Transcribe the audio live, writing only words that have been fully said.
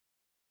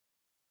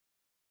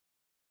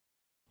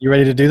You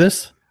ready to do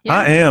this? Yeah.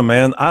 I am,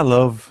 man. I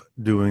love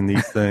doing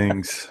these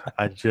things.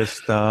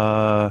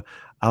 I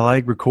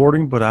like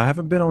recording, but I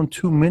haven't been on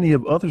too many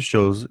of other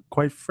shows.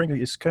 Quite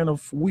frankly, it's kind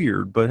of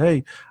weird, but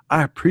hey,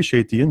 I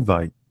appreciate the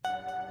invite.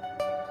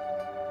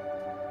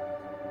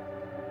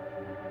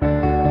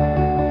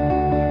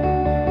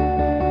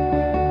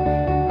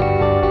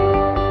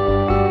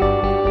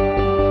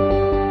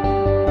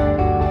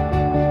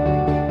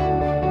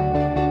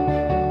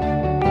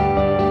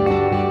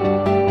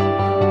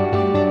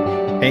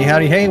 Hey,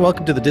 howdy, hey,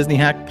 welcome to the Disney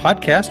Hack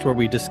Podcast, where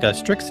we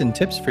discuss tricks and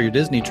tips for your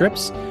Disney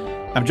trips.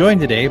 I'm joined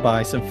today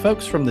by some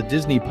folks from the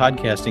Disney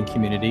podcasting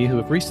community who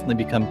have recently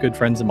become good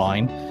friends of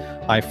mine.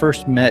 I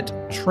first met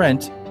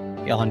Trent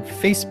on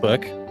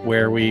Facebook,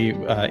 where we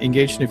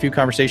engaged in a few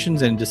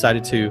conversations and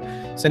decided to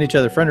send each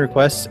other friend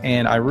requests.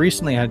 And I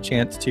recently had a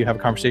chance to have a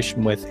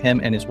conversation with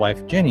him and his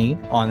wife, Jenny,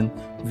 on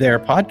their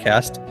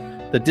podcast,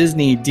 the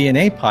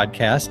DisneyDNA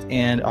podcast.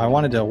 And I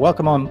wanted to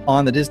welcome them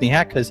on the Disney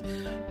Hack because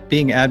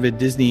being avid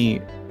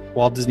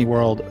Walt Disney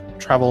World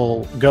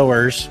travel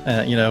goers,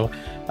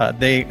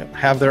 they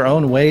have their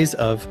own ways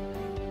of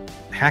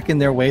hacking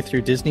their way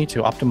through Disney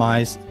to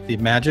optimize the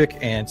magic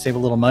and save a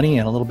little money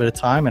and a little bit of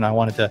time. And I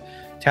wanted to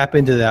tap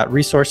into that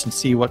resource and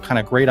see what kind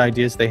of great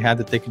ideas they had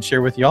that they could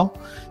share with y'all.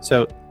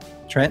 So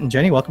Trent and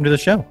Jenny, welcome to the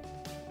show.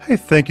 Hey,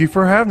 thank you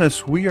for having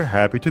us. We are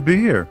happy to be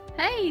here.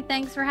 Hey,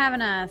 thanks for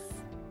having us.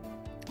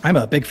 I'm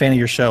a big fan of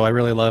your show. I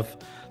really love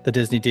the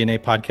DisneyDNA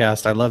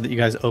podcast. I love that you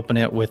guys open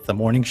it with the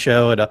morning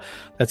show.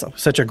 That's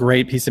such a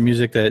great piece of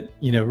music that,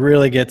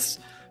 really gets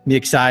me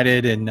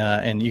excited.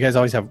 And you guys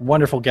always have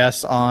wonderful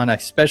guests on. I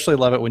especially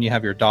love it when you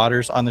have your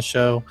daughters on the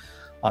show.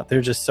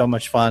 They're just so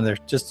much fun. They're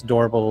just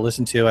adorable to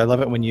listen to. I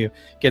love it when you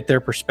get their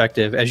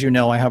perspective. As you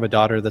know, I have a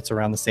daughter that's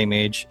around the same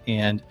age,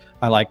 and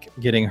I like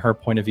getting her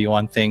point of view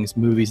on things,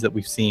 movies that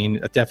we've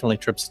seen, definitely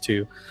trips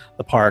to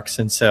the parks.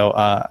 And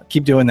so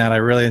keep doing that. I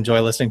really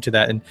enjoy listening to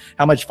that. And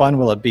how much fun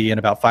will it be in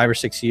about 5 or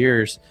 6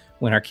 years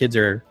when our kids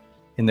are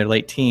in their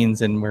late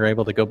teens and we're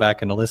able to go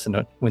back and listen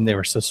to when they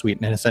were so sweet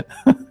and innocent?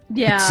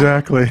 Yeah.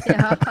 Exactly.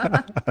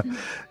 Yeah.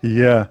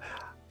 Yeah.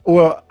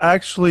 Well,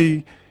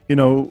 actually,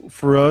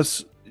 for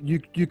us,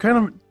 you kind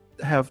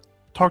of have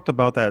talked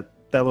about that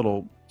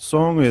little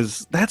song.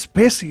 That's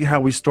basically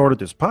how we started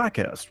this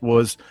podcast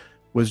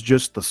was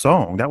just the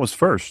song. That was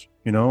first.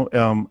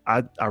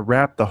 I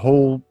wrapped the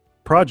whole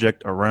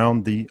project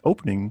around the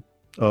opening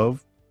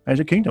of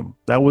Magic Kingdom.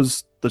 That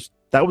was the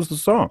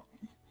song.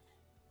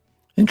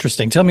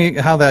 Interesting. Tell me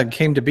how that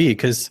came to be,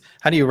 because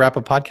how do you wrap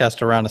a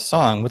podcast around a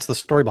song? What's the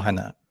story behind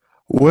that?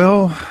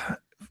 Well,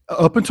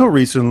 up until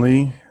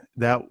recently,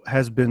 that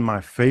has been my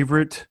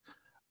favorite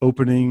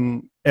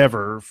opening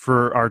ever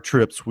for our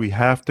trips. We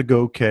have to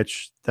go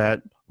catch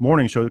that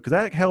morning show because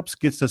that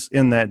gets us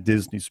in that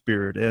Disney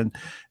spirit.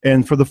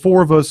 And for the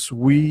four of us,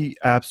 we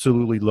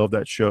absolutely love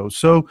that show.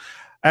 So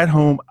at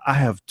home, I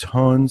have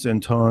tons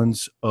and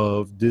tons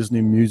of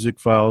Disney music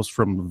files,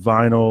 from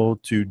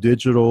vinyl to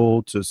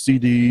digital to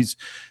CDs.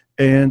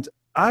 And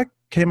I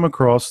came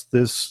across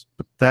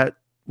that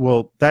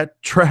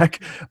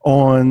track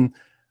on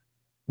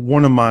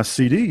one of my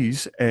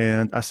CDs.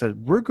 And I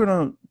said, we're going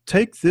to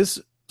take this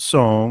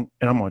song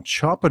and I'm going to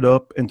chop it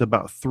up into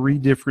about 3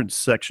 different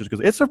sections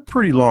because it's a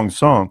pretty long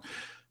song.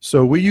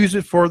 So we use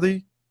it for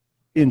the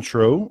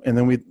intro, and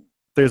then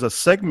there's a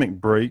segment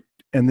break,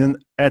 and then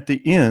at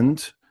the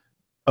end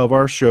of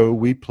our show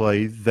we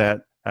play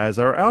that as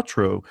our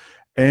outro.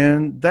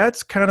 And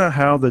that's kind of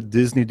how the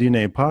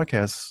DisneyDNA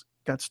podcast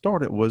got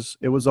started.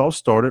 It was all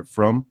started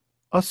from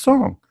a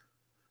song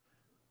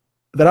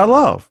that I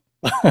love.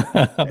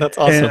 That's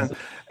awesome.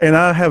 And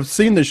I have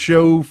seen the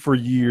show for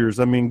years.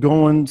 I mean,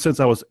 going since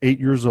I was 8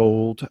 years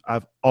old.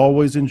 I've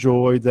always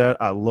enjoyed that.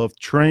 I love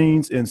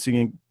trains and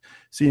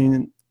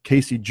seeing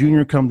Casey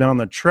Jr. come down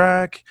the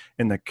track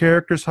and the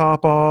characters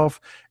hop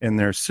off and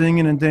they're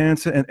singing and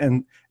dancing.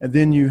 And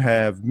then you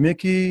have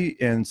Mickey,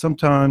 and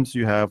sometimes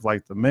you have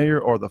like the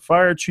mayor or the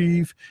fire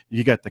chief.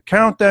 You got the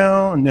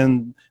countdown, and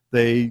then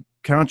they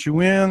count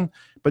you in.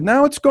 But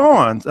now it's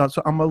gone.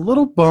 So I'm a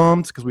little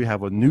bummed because we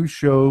have a new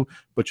show.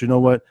 But you know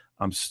what?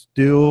 I'm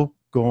still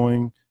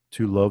going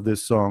to love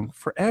this song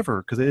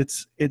forever because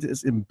it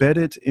is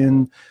embedded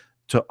into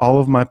all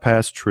of my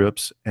past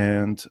trips,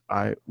 and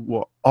I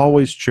will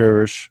always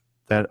cherish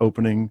that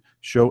opening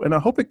show. And I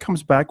hope it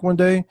comes back one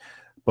day,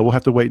 but we'll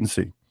have to wait and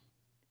see.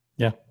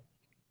 Yeah.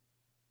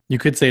 You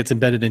could say it's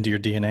embedded into your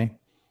DNA.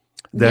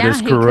 That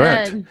is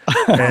correct. And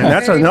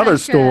that's another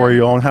story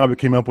on how we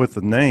came up with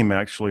the name,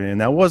 actually. And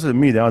that wasn't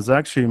me. That was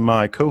actually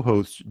my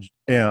co-host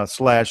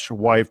 /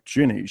 wife,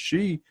 Jenny.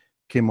 She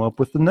came up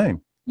with the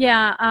name.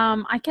 Yeah.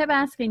 I kept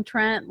asking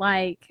Trent,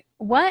 like,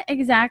 what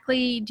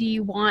exactly do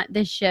you want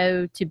this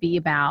show to be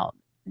about?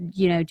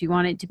 Do you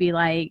want it to be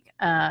like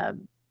a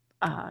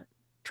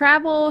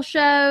travel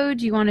show?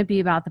 Do you want it to be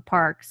about the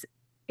parks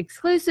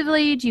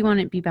exclusively? Do you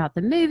want it to be about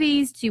the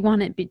movies? Do you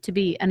want it to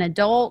be an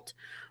adult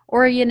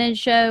oriented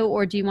show,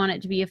 or do you want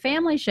it to be a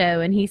family show?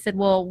 And he said,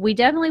 well, we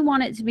definitely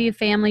want it to be a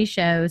family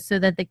show so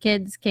that the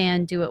kids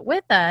can do it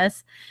with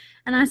us.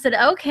 And I said,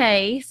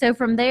 okay. So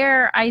from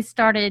there, I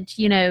started,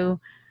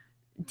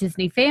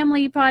 Disney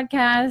Family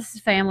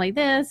Podcast, Family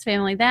this,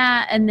 Family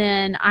that. And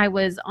then I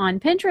was on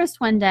Pinterest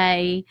one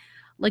day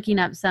looking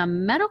up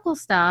some medical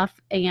stuff,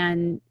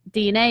 and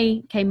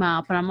DNA came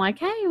up. And I'm like,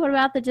 hey, what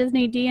about the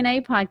Disney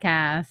DNA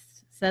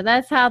podcast? So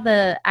that's how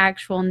the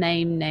actual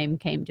name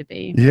came to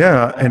be.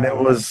 Yeah, and it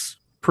was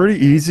pretty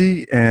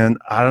easy, and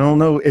I don't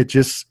know,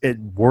 it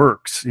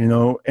works,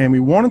 and we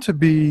wanted to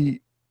be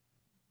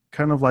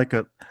kind of like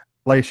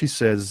she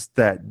says,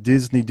 that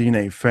Disney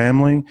DNA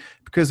family,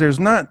 because there's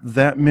not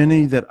that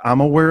many that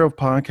I'm aware of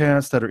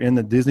podcasts that are in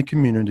the Disney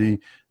community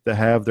that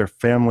have their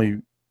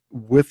family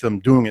with them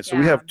doing it. So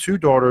we have 2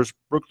 daughters,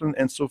 Brooklyn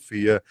and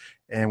Sophia,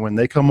 and when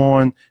they come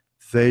on,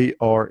 they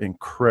are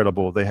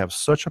incredible. They have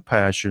such a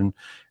passion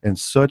and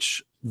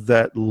such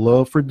that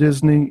love for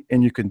Disney,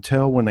 and you can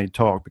tell when they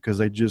talk, because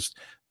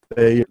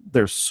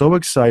they're so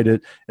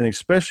excited, and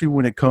especially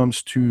when it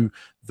comes to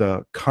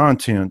the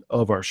content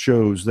of our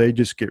shows, they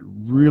just get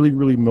really,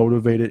 really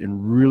motivated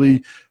and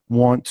really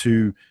want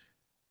to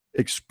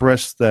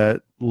express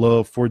that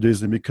love for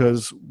Disney.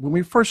 Because when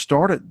we first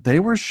started, they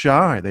were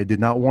shy. They did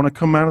not want to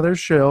come out of their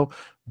shell,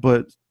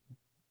 but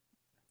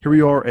here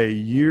we are a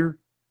year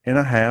and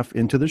a half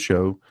into the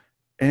show,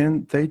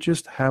 and they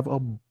just have a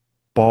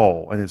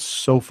ball, and it's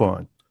so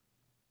fun.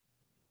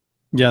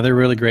 Yeah, they're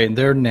really great, and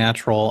they're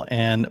natural.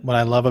 And what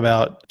I love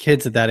about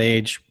kids at that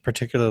age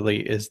particularly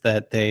is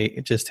that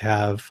they just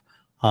have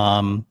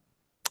they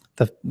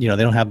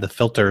don't have the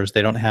filters.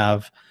 They don't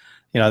have,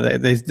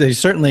 they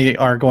certainly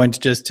are going to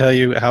just tell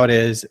you how it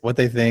is, what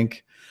they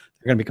think.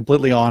 They're going to be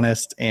completely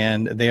honest,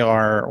 and they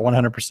are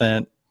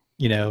 100%,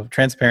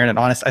 transparent and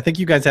honest. I think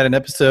you guys had an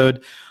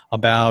episode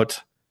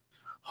about,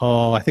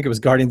 I think it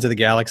was Guardians of the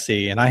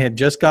Galaxy, and I had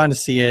just gone to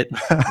see it,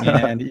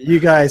 and you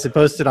guys had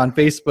posted on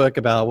Facebook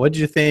about what did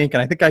you think,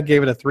 and I think I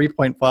gave it a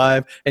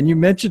 3.5, and you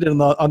mentioned it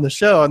on the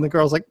show, and the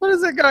girl's like, what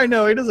does that guy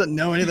know? He doesn't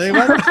know anything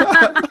about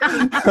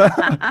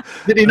it.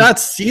 Did he not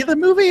see the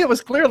movie? It was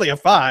clearly a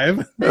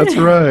 5. That's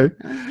right.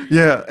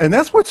 Yeah, and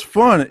that's what's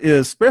fun,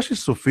 is especially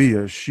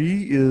Sophia.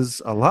 She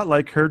is a lot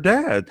like her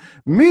dad,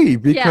 me,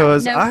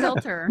 because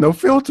no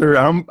filter.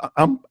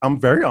 I'm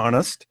very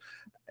honest,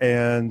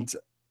 and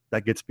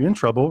that gets me in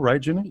trouble,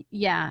 right, Jenny?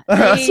 Yeah.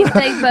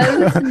 They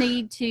both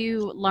need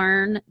to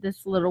learn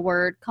this little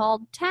word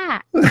called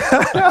tact.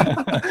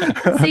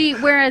 See,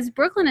 whereas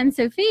Brooklyn and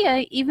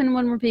Sophia, even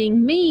when we're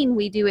being mean,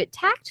 we do it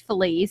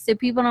tactfully, so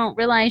people don't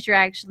realize you're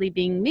actually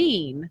being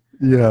mean.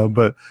 Yeah,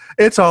 but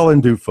it's all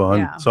in due fun.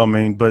 Yeah. So,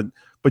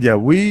 but yeah,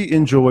 we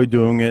enjoy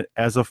doing it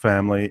as a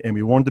family, and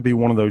we want it to be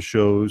one of those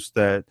shows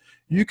that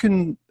you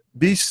can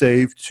be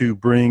safe to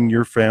bring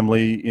your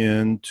family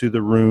into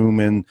the room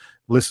and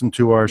listen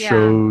to our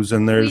shows,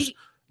 and there's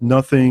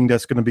nothing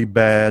that's going to be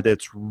bad.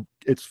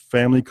 It's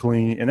family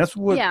clean, and that's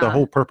what the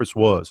whole purpose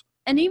was.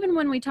 And even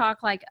when we talk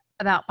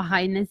about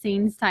behind the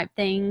scenes type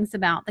things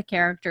about the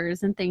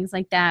characters and things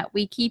like that,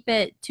 we keep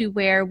it to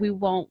where we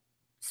won't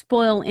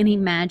spoil any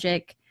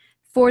magic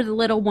for the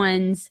little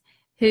ones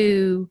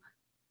who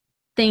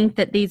think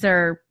that these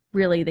are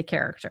really the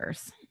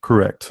characters.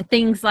 Correct.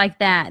 Things like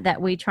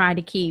that we try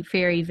to keep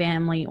very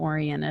family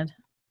oriented.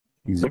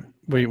 Exactly.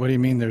 Wait, what do you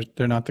mean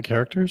they're not the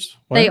characters?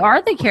 What? They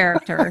are the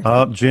characters.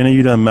 Jenny,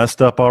 you done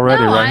messed up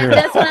already here.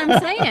 That's what I'm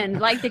saying.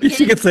 Like the kids.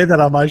 You could say that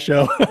on my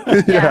show.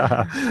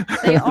 Yeah.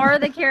 They are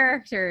the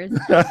characters.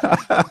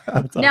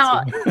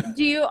 Now,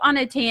 on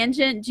a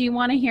tangent, do you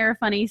want to hear a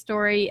funny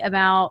story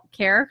about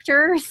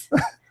characters?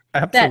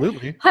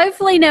 Absolutely.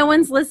 Hopefully no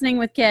one's listening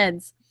with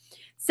kids.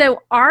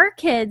 So our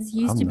kids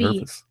used to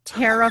be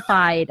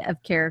terrified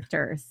of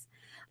characters.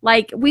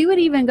 Like, we would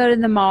even go to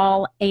the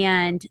mall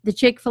and the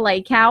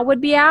Chick-fil-A cow would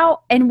be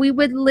out, and we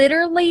would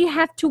literally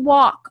have to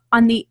walk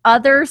on the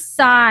other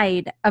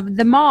side of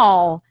the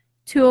mall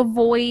to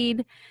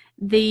avoid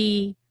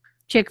the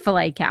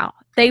Chick-fil-A cow.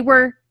 They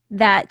were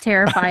that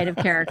terrified of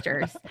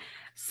characters.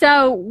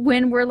 So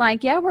when we're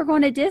like, we're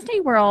going to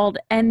Disney World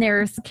and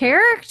there's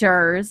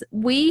characters,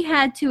 we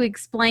had to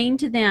explain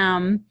to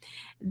them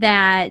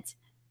that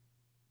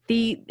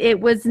it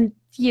wasn't,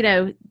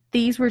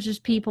 these were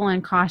just people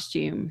in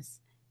costumes.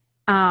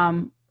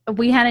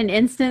 We had an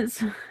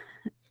instance.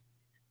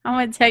 I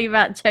want to tell you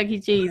about Chuck E.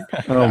 Cheese.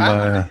 Oh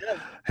my!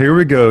 Here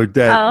we go.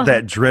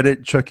 That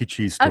dreaded Chuck E.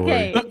 Cheese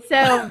story. Okay,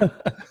 so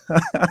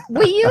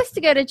we used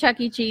to go to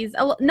Chuck E. Cheese,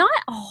 not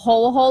a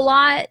whole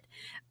lot,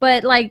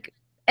 but like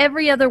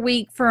every other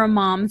week for a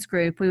mom's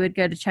group, we would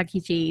go to Chuck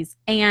E. Cheese,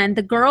 and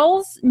the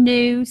girls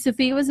knew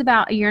Sophia was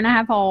about 1.5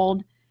 years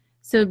old.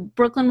 So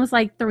Brooklyn was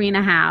like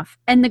 3.5.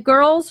 And the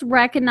girls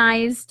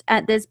recognized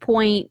at this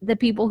point the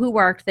people who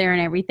worked there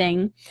and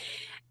everything.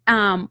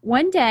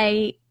 One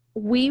day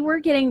we were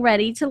getting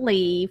ready to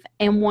leave,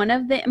 and one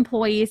of the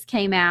employees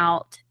came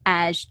out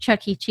as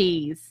Chuck E.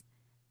 Cheese,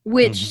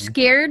 which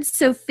scared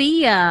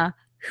Sophia,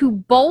 who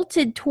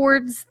bolted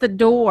towards the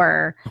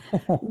door.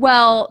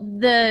 Well,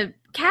 the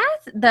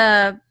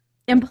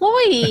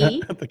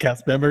employee. The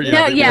cast member.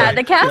 No, yeah,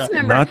 the cast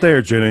member. Not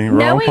there, Jenny. Wrong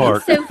Knowing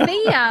part.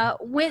 Sophia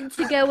went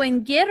to go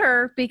and get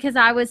her because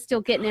I was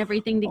still getting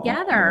everything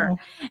together.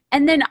 Oh.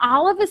 And then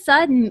all of a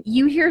sudden,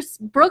 you hear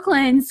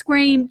Brooklyn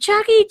scream,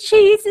 Chuck E.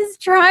 Cheese is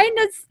trying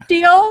to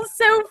steal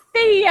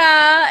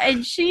Sophia.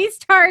 And she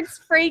starts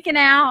freaking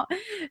out.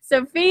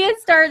 Sophia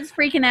starts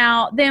freaking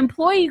out. The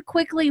employee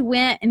quickly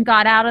went and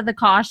got out of the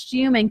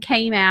costume and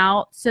came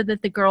out so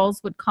that the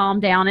girls would calm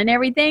down and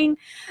everything.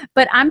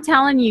 But I'm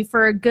telling you,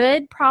 for a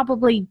good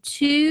probably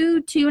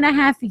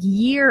 2.5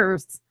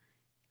 years,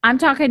 I'm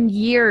talking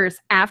years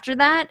after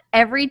that,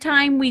 every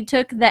time we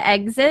took the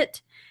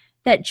exit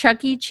that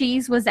Chuck E.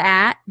 Cheese was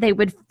at, they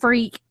would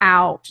freak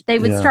out. They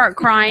would start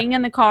crying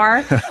in the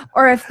car.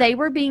 Or if they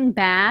were being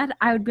bad,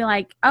 I would be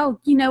like, oh,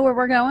 you know where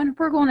we're going?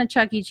 We're going to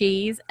Chuck E.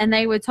 Cheese. And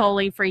they would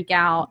totally freak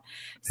out.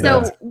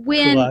 So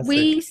when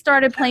we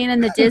started planning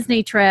the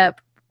Disney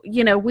trip,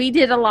 you know, we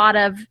did a lot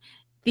of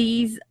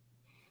these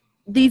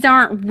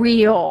aren't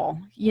real,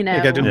 you know.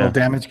 You got to do a little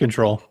damage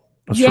control.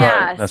 That's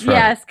right. That's right.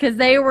 Yes, because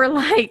they were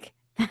like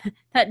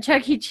that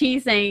Chuck E.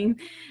 Cheese thing.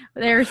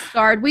 They're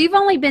scarred. We've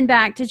only been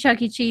back to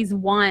Chuck E. Cheese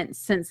once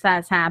since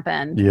that's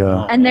happened.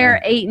 Yeah. And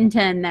they're 8 and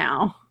 10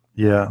 now.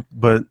 Yeah,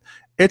 but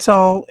it's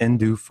all in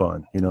due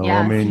fun, you know.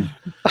 Yes. I mean,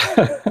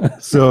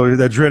 so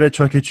that dreaded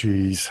Chuck E.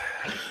 Cheese.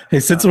 Hey,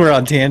 since we're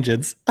on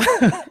tangents,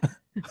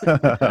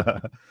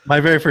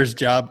 my very first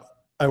job,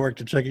 I worked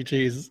at Chuck E.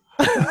 Cheese.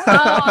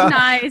 Oh,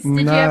 nice.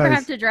 Did you ever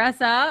have to dress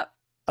up?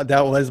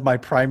 That was my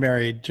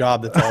primary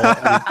job. That's all.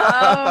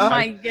 Oh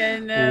my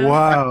goodness.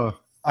 Wow.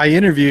 I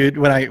interviewed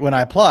when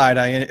I applied.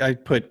 I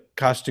put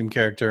costume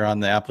character on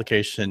the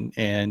application,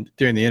 and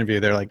during the interview,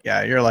 they're like,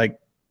 "Yeah, you're like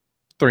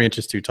 3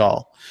 inches too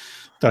tall."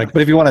 They're like,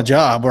 "But if you want a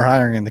job, we're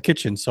hiring in the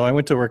kitchen." So I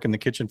went to work in the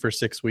kitchen for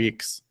 6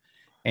 weeks,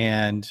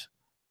 and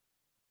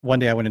one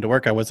day I went into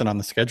work. I wasn't on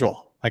the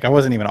schedule. Like I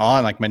wasn't even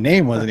on. Like my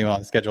name wasn't even on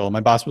the schedule. My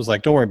boss was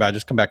like, "Don't worry about it.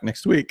 Just come back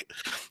next week."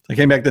 So I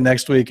came back the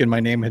next week, and my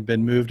name had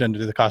been moved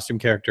under the costume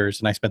characters,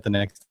 and I spent the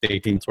next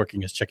 18 months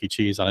working as Chuck E.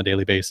 Cheese on a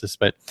daily basis.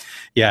 But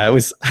yeah, it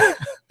was.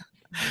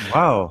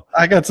 Wow.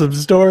 I got some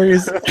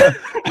stories. Yeah.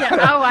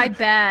 Oh, I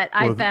bet.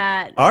 I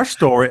bet. Our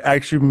story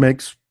actually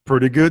makes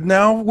pretty good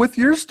now with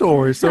your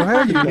story. So,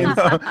 hey, you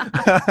know.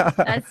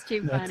 That's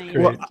too funny.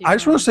 great. Well, I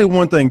just want to say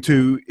one thing,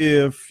 too.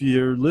 If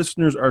your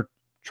listeners are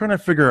trying to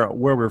figure out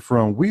where we're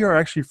from, we are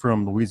actually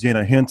from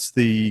Louisiana, hence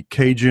the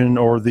Cajun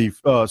or the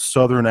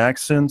Southern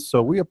accent.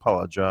 So we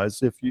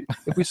apologize if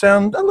we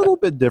sound a little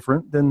bit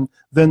different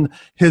than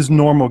his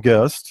normal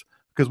guest,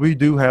 because we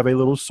do have a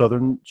little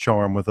Southern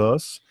charm with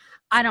us.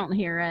 I don't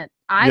hear it.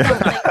 I don't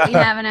think we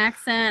have an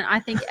accent. I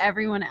think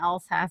everyone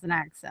else has an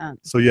accent.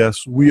 So,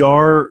 yes, we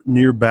are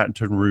near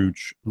Baton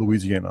Rouge,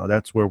 Louisiana.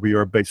 That's where we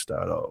are based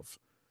out of.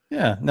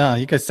 Yeah, no,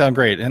 you guys sound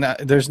great. And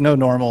there's no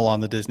normal on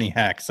the Disney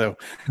hack. So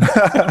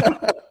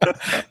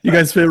you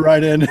guys fit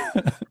right in.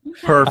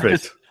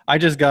 Perfect. I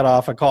just got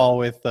off a call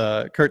with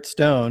Kurt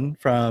Stone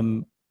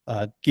from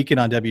Geeking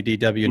on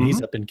WDW, and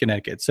he's up in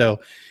Connecticut. So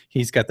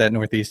he's got that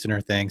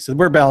Northeasterner thing. So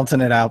we're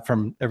balancing it out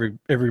from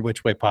every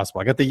which way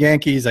possible. I got the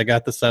Yankees, I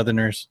got the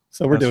Southerners.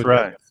 So we're doing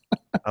right.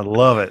 I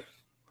love it.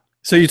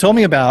 So you told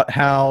me about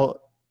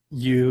how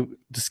you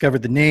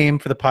discovered the name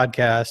for the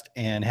podcast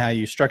and how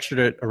you structured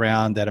it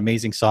around that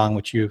amazing song,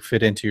 which you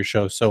fit into your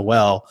show so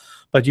well.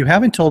 But you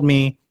haven't told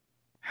me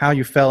how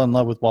you fell in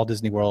love with Walt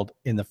Disney World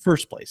in the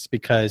first place,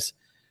 because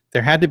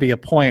there had to be a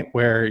point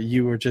where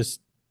you were just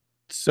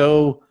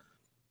so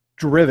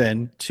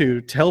driven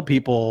to tell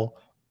people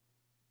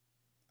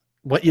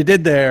what you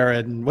did there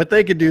and what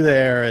they could do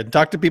there, and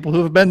talk to people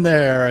who have been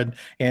there,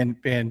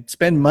 and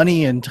spend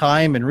money and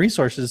time and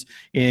resources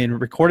in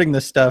recording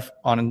this stuff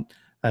on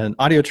an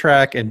audio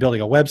track and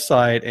building a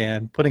website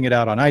and putting it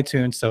out on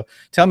iTunes. So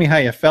tell me how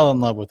you fell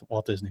in love with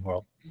Walt Disney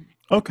World.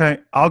 Okay,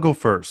 I'll go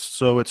first.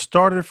 So it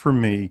started for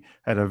me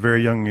at a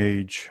very young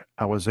age.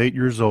 I was 8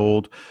 years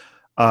old.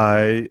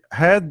 I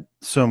had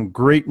some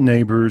great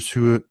neighbors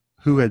who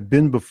had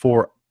been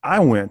before I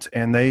went,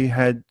 and they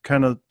had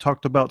kind of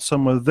talked about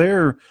some of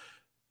their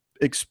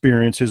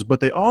experiences, but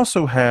they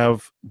also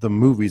have the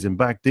movies. And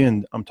back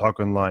then, I'm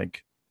talking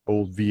like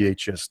old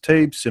VHS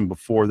tapes, and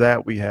before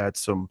that, we had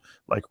some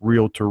like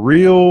reel to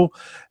reel,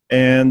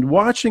 and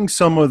watching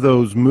some of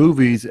those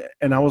movies.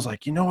 And I was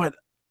like, you know what?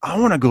 I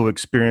want to go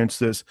experience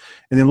this.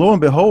 And then lo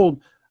and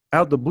behold,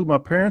 out the blue, my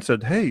parents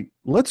said, hey,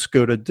 let's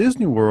go to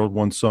Disney World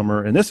one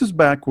summer. And this is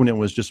back when it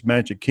was just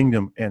Magic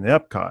Kingdom and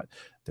Epcot.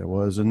 There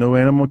was no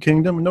Animal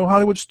Kingdom, no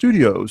Hollywood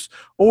Studios,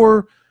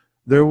 or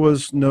there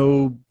was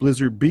no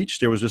Blizzard Beach.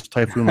 There was just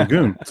Typhoon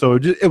Lagoon. So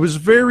it was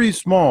very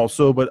small.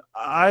 So, but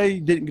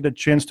I didn't get a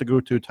chance to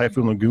go to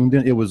Typhoon Lagoon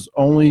then. It was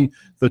only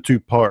the two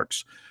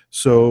parks.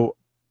 So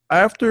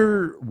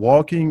after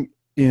walking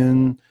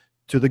in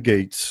to the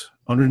gates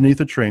underneath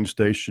the train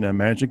station at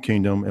Magic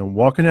Kingdom and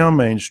walking down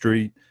Main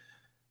Street,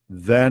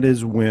 that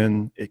is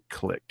when it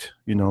clicked.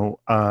 You know,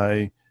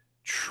 I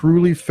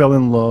truly fell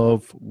in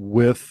love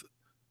with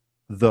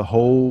the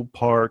whole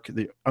park.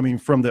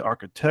 From the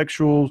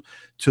architectural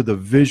to the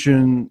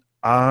vision,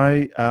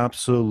 I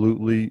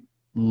absolutely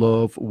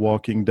love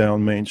walking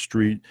down Main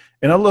Street,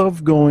 and I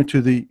love going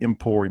to the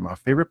Emporium, my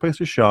favorite place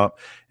to shop.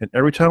 And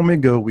every time we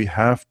go, we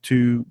have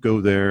to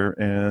go there,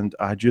 and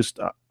I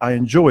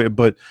enjoy it.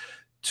 But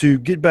to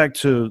get back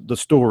to the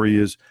story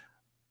is,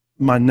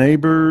 my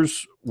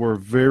neighbors were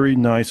very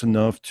nice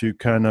enough to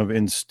kind of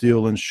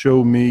instill and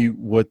show me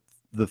what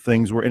the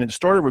things were. And it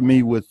started with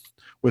me with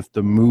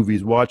the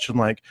movies, watching,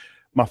 like,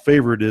 my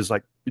favorite is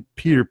like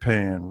Peter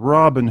Pan,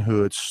 Robin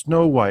Hood,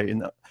 Snow White,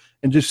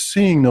 and just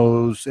seeing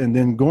those, and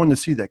then going to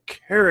see the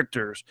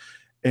characters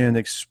and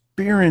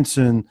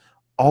experiencing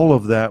all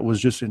of that was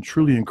just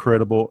truly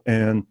incredible.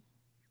 And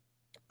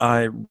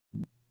I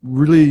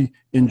really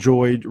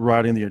enjoyed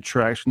riding the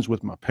attractions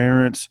with my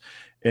parents.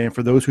 And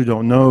for those who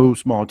don't know,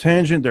 small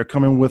tangent, they're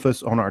coming with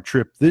us on our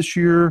trip this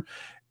year.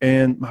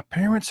 And my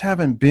parents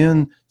haven't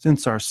been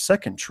since our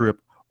second trip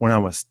when I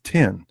was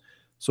 10.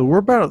 So we're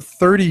about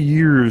 30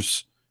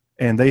 years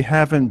and they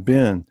haven't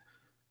been.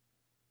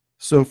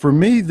 So for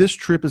me, this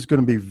trip is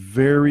going to be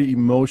very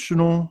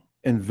emotional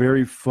and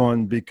very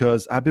fun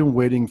because I've been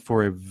waiting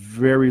for a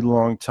very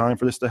long time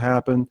for this to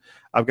happen.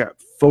 I've got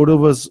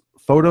photos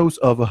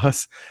of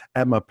us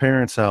at my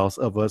parents' house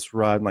of us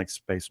riding like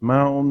Space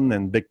Mountain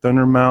and Big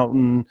Thunder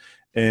Mountain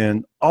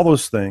and all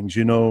those things,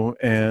 you know,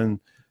 and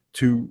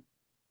to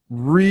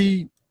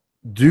redo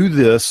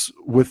this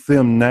with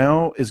them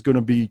now is going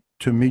to be,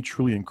 to me,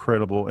 truly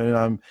incredible.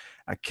 And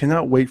I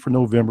cannot wait for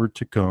November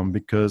to come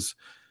because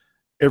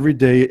every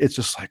day it's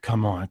just like,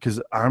 come on, because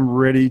I'm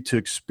ready to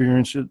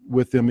experience it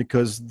with them,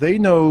 because they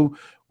know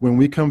when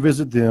we come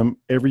visit them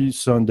every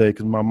Sunday,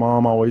 because my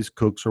mom always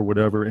cooks or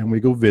whatever, and we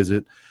go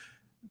visit,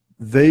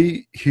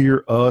 they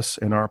hear us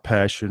and our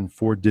passion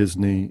for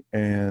Disney,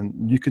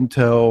 and you can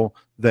tell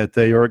that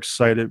they are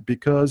excited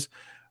because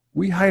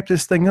we hype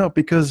this thing up,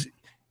 because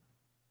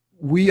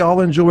we all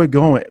enjoy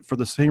going for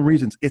the same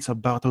reasons. It's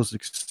about those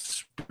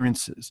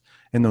experiences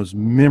and those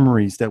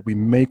memories that we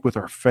make with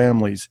our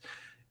families.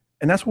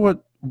 And that's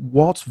what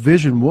Walt's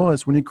vision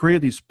was when he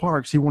created these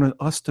parks. He wanted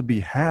us to be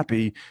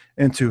happy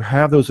and to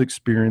have those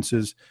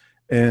experiences,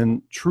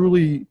 and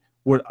truly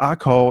what I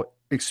call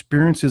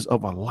experiences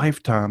of a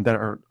lifetime that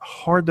are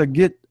hard to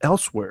get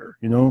elsewhere,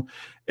 you know.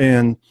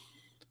 And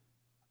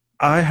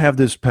I have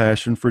this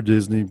passion for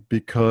Disney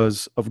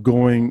because of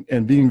going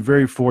and being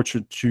very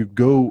fortunate to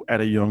go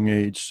at a young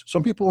age.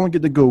 Some people only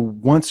get to go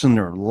once in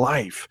their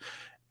life.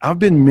 I've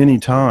been many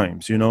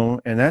times, you know,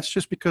 and that's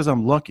just because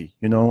I'm lucky,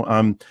 you know.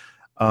 I'm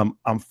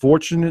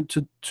fortunate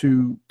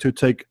to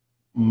take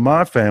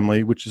my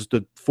family, which is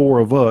the four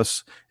of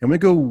us, and we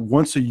go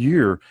once a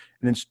year,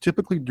 and it's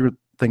typically during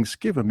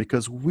Thanksgiving,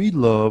 because we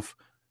love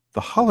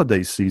the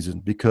holiday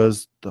season,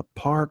 because the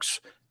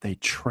parks, they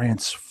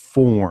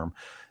transform.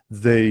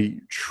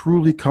 They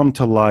truly come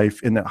to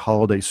life in that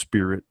holiday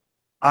spirit.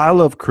 I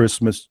love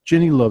Christmas.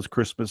 Jenny loves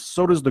Christmas.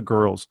 So does the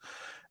girls.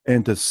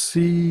 And to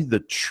see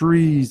the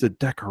trees, the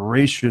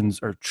decorations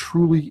are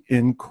truly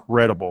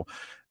incredible.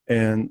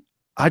 And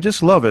I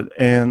just love it.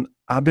 And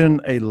I've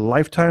been a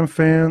lifetime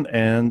fan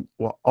and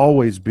will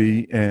always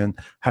be, and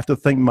have to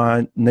thank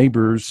my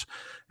neighbors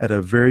at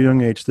a very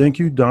young age. Thank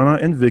you, Donna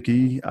and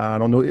Vicky. I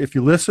don't know if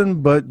you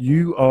listen, but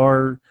you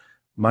are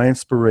my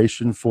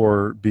inspiration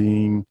for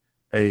being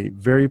a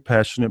very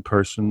passionate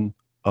person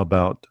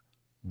about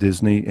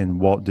Disney and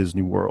Walt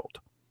Disney World.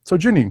 So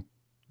Jenny,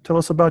 tell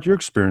us about your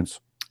experience.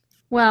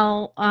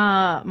 Well,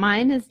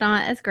 mine is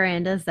not as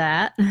grand as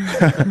that.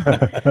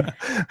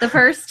 The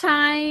first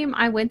time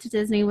I went to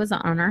Disney was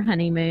on our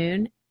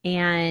honeymoon,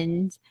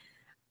 and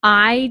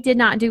I did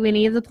not do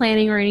any of the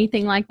planning or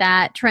anything like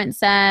that. Trent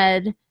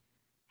said,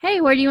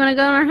 "Hey, where do you want to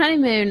go on our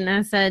honeymoon?" And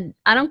I said,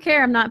 "I don't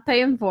care. I'm not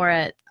paying for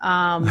it."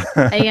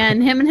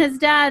 And him and his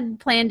dad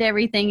planned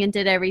everything and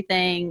did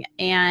everything.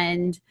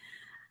 And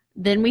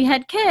then we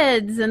had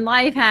kids and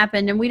life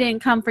happened, and we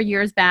didn't come for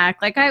years back.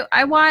 Like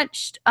I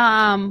watched,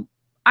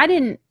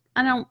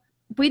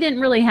 we didn't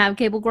really have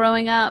cable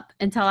growing up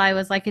until I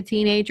was like a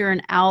teenager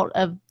and out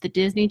of the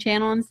Disney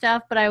Channel and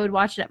stuff, but I would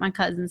watch it at my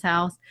cousin's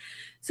house.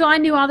 So I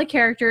knew all the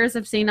characters.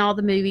 I've seen all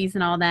the movies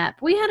and all that.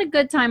 But we had a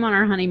good time on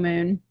our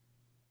honeymoon.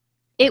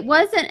 It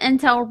wasn't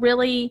until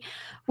really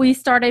we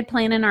started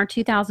planning our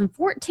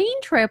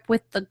 2014 trip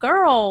with the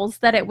girls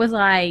that it was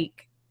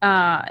like,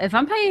 if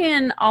I'm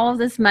paying all of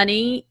this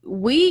money,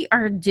 we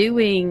are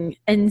doing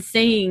and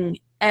seeing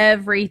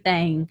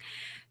everything.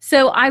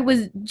 So I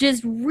was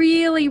just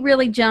really,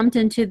 really jumped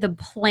into the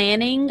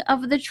planning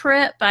of the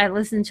trip. I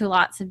listened to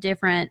lots of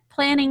different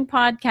planning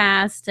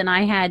podcasts, and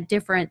I had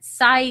different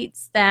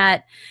sites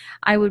that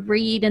I would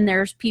read, and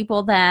there's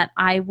people that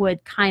I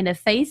would kind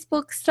of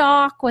Facebook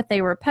stalk what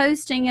they were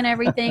posting and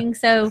everything.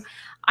 So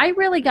I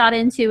really got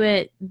into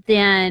it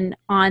then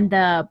on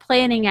the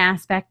planning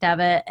aspect of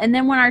it. And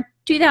then when our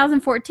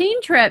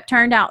 2014 trip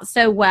turned out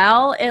so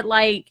well, it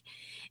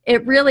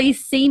really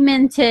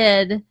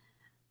cemented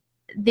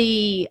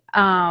the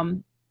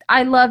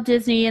I love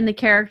Disney and the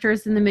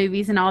characters and the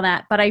movies and all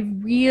that, but I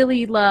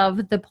really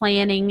love the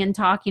planning and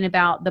talking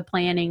about the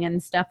planning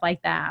and stuff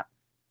like that.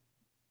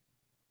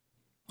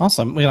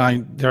 Awesome.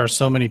 There are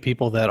so many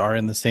people that are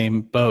in the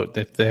same boat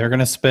that they're going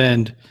to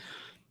spend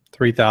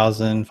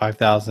 $3,000,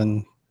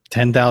 $5,000,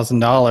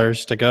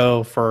 $10,000 to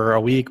go for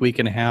a week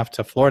and a half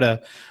to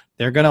Florida.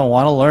 They're going to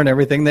want to learn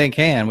everything they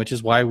can, which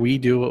is why we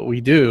do what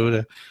we do,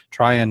 to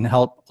try and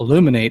help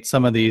illuminate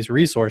some of these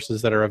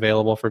resources that are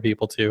available for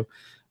people to,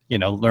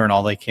 learn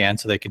all they can,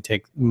 so they can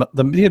take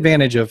the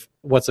advantage of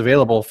what's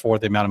available for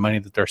the amount of money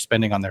that they're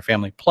spending on their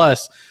family.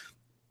 Plus,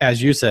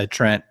 as you said,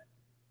 Trent,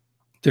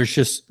 there's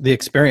just, the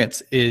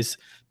experience is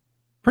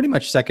pretty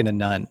much second to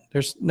none.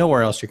 There's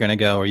nowhere else you're going to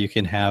go where you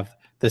can have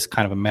this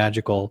kind of a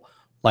magical,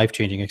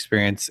 life-changing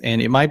experience.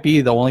 And it might be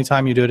the only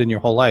time you do it in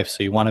your whole life,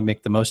 so you want to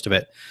make the most of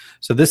it.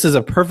 So this is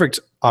a perfect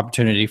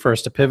opportunity for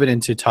us to pivot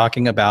into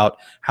talking about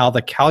how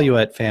the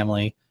Caillouet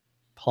family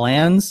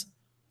plans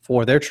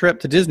for their trip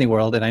to Disney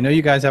World. And I know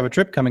you guys have a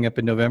trip coming up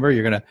in November.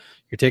 You're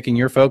taking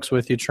your folks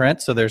with you,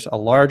 Trent. So there's a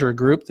larger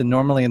group than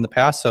normally in the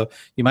past. So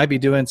you might be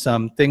doing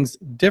some things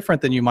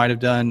different than you might have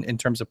done in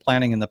terms of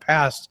planning in the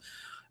past.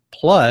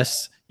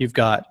 Plus, you've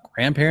got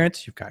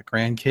grandparents, you've got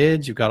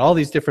grandkids, you've got all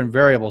these different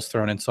variables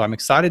thrown in. So I'm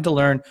excited to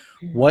learn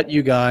what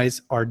you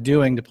guys are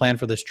doing to plan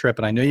for this trip.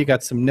 And I know you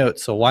got some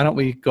notes. So why don't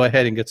we go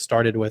ahead and get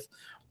started with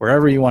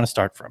wherever you want to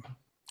start from.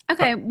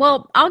 Okay,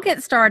 well, I'll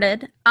get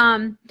started.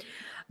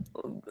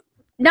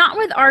 Not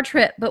with our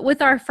trip, but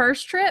with our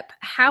first trip,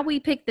 how we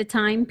picked the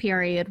time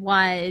period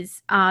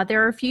was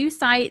there are a few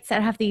sites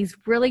that have these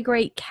really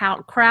great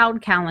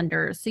crowd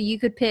calendars. So you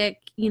could pick,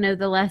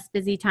 the less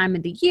busy time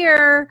of the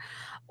year,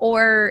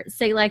 or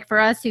say like for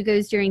us who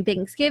goes during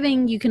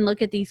Thanksgiving, you can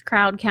look at these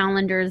crowd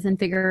calendars and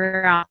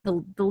figure out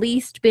the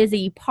least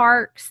busy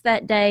parks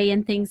that day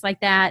and things like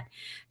that.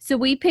 So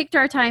we picked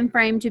our time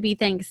frame to be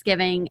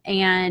Thanksgiving,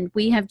 and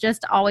we have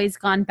just always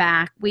gone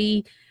back.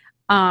 We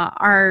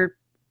are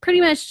pretty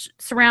much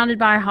surrounded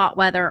by hot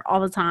weather all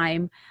the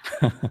time.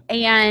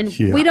 And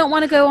we don't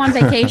want to go on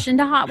vacation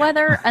to hot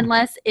weather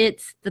unless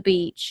it's the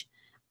beach.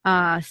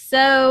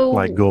 So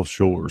like Gulf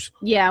Shores.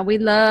 Yeah, we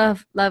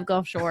love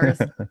Gulf Shores.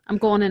 I'm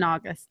going in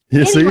August.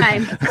 You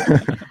anyway,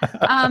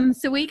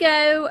 so we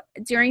go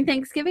during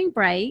Thanksgiving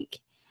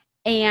break,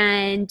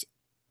 and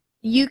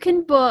you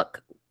can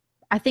book,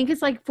 I think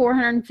it's like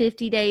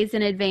 450 days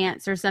in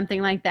advance or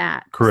something like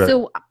that. Correct.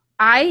 So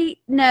I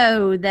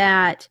know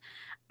that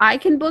I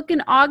can book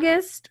in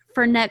August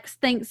for next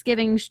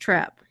Thanksgiving's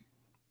trip.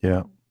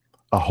 Yeah.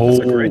 That's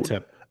a great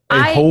tip.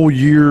 A whole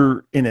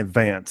year in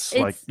advance.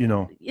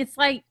 It's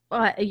like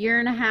what, a year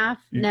and a half?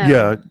 No.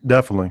 Yeah,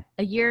 definitely.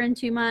 A year and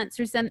 2 months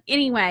or something.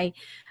 Anyway,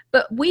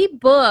 but we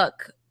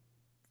book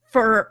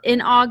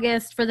in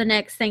August for the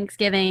next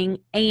Thanksgiving.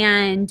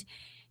 And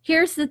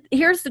here's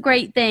the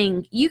great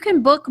thing. You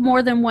can book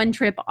more than one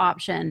trip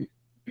option.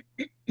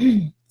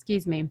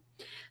 Excuse me.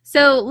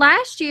 So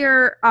last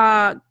year,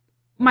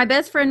 my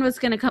best friend was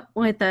going to come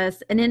with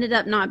us and ended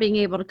up not being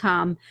able to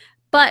come.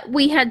 But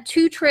we had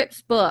 2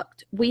 trips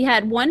booked. We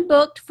had one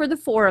booked for the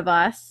 4 of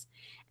us,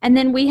 and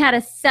then we had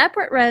a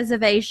separate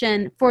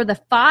reservation for the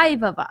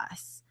 5 of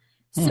us.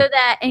 So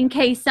that in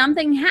case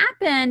something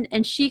happened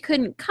and she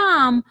couldn't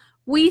come,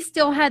 we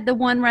still had the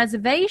one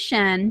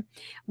reservation.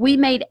 We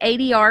made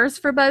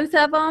ADRs for both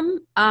of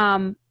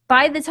them.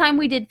 By the time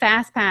we did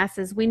fast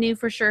passes, we knew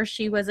for sure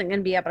she wasn't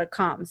going to be able to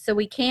come. So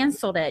we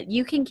canceled it.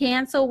 You can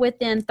cancel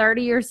within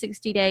 30 or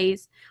 60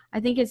 days. I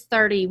think it's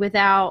 30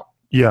 without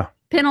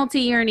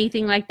penalty or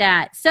anything like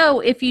that. So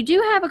if you do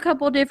have a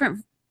couple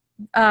different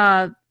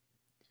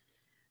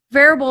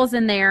variables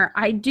in there,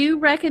 I do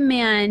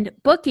recommend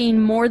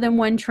booking more than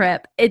one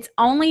trip. It's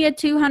only a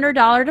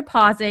 $200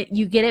 deposit.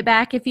 You get it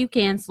back if you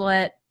cancel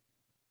it.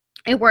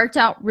 It worked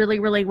out really,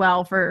 really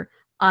well for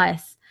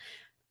us.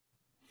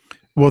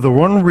 Well, the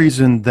one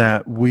reason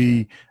that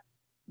we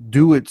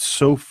do it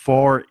so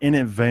far in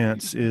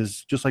advance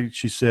is, just like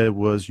she said,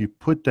 was you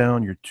put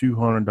down your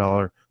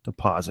 $200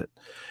 deposit.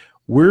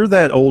 We're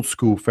that old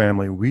school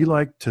family. We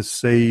like to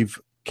save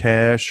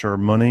cash or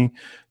money.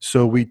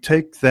 So we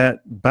take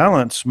that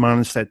balance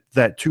minus that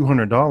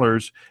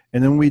 $200,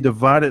 and then we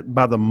divide it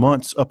by the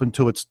months up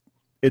until it's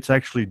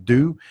actually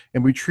due,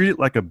 and we treat it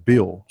like a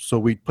bill. So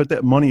we put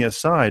that money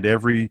aside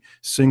every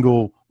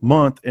single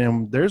month,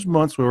 and there's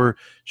months where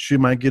she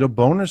might get a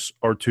bonus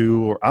or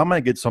 2, or I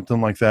might get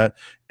something like that,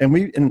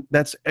 and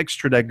that's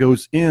extra that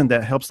goes in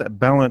that helps that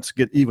balance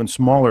get even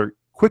smaller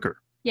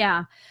quicker.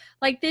 Yeah.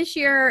 Like this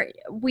year,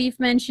 we've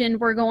mentioned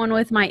we're going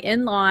with my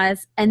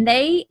in-laws, and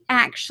they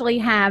actually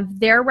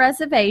have their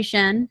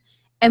reservation,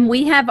 and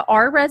we have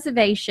our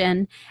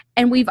reservation,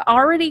 and we've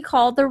already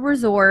called the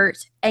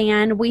resort,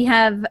 and we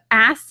have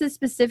asked to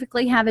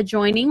specifically have a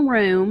joining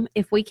room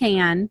if we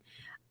can,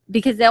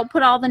 because they'll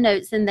put all the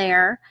notes in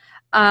there.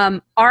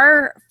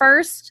 Our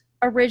first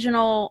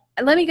original,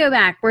 let me go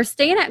back. We're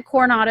staying at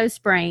Coronado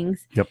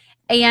Springs,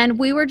 and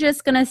we were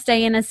just going to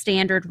stay in a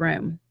standard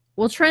room.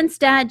 Well, Trent's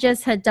dad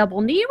just had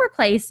double knee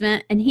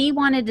replacement, and he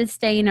wanted to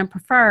stay in a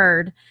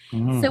preferred.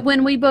 So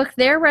when we booked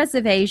their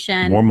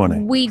reservation, more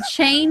money. We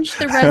changed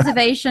the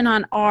reservation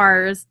on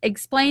ours,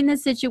 explained the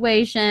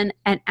situation,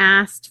 and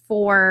asked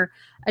for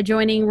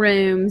adjoining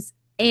rooms.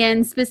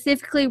 and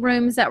specifically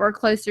rooms that were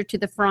closer to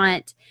the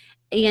front.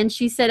 And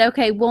she said,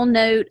 okay, we'll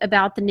note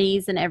about the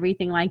knees and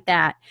everything like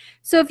that.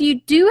 So if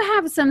you do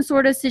have some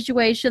sort of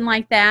situation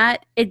like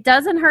that, it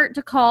doesn't hurt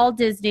to call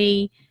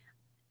Disney,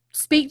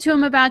 speak to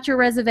them about your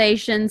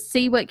reservations,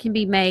 see what can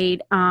be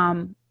made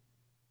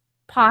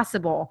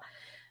possible.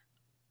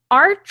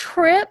 Our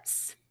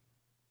trips,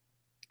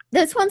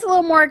 this one's a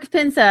little more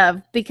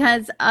expensive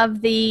because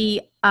of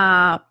the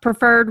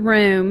preferred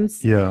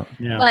rooms. Yeah.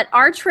 But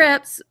our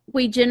trips,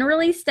 we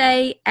generally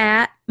stay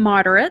at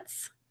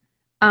moderates.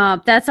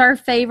 That's our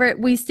favorite.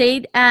 We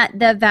stayed at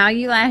the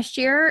Value last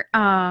year.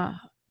 Art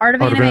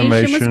of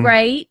Animation was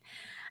great.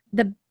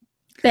 The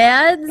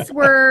beds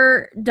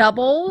were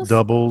doubles.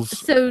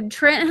 So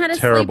Trent had to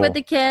sleep with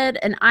the kid,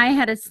 and I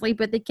had to sleep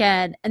with the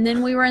kid. And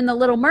then we were in the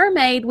Little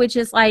Mermaid, which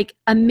is like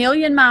a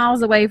million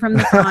miles away from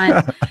the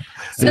front.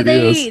 So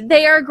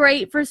they are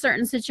great for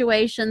certain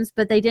situations,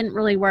 but they didn't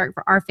really work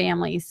for our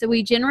family. So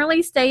we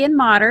generally stay in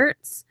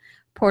moderates.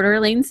 Port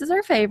Orleans is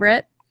our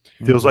favorite.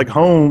 Feels like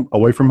home,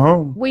 away from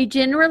home. We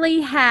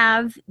generally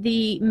have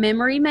the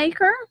memory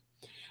maker,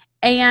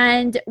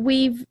 and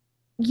we've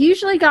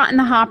usually gotten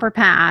the Hopper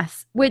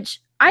Pass,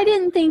 which I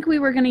didn't think we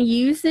were going to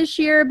use this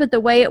year, but the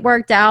way it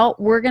worked out,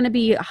 we're going to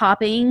be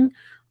hopping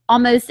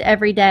almost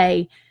every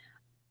day.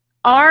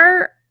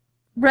 Our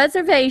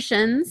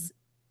reservations,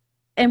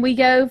 and we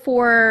go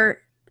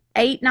for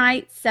 8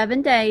 nights,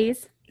 7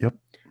 days,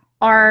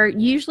 are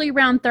usually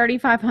around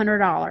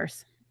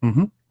 $3,500.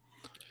 Mm-hmm.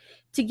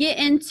 To get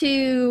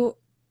into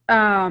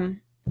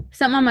something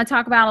I'm going to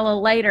talk about a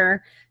little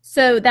later.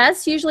 So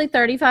that's usually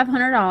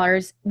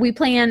 $3,500. We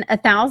plan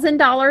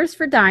 $1,000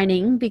 for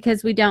dining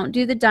because we don't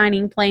do the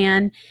dining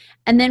plan.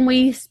 And then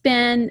we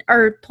spend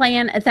or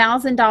plan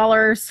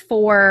 $1,000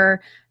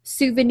 for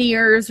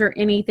souvenirs or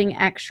anything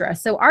extra.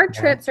 So our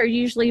trips are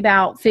usually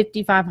about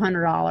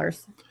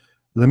 $5,500.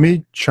 Let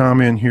me chime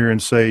in here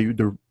and say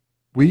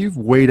we've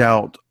weighed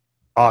out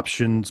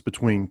options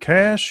between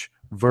cash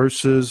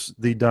versus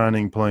the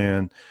dining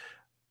plan.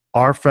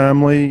 Our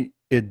family,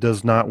 it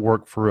does not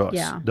work for us.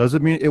 Yeah.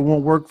 Doesn't mean it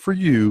won't work for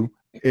you.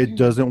 It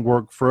doesn't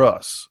work for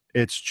us.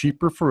 It's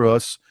cheaper for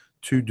us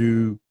to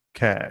do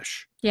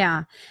cash.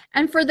 Yeah.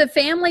 And for the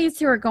families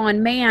who are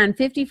going, man,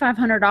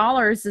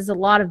 $5,500 is a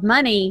lot of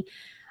money.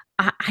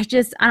 I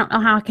don't know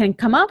how I can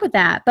come up with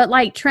that. But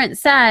like Trent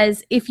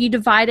says, if you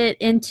divide it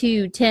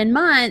into 10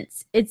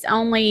 months, it's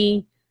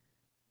only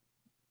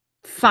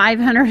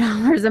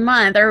 $500 a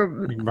month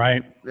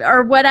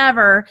or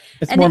whatever.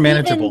 It's more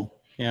manageable.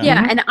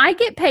 Yeah. And I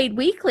get paid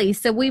weekly.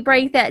 So we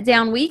break that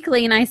down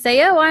weekly, and I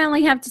say, oh, I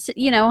only have to,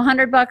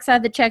 $100 out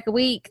of the check a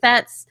week.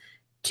 That's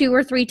 2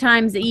 or 3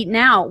 times eaten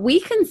out. We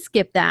can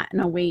skip that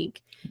in a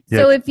week. Yeah.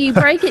 So if you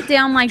break it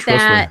down like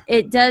that,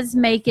 it does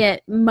make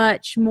it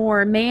much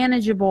more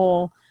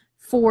manageable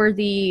for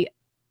the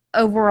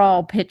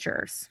overall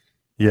pictures.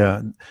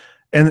 Yeah.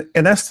 And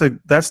that's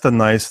the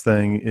nice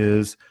thing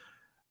is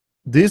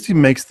Disney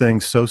makes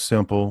things so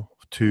simple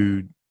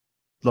to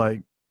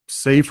like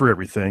save for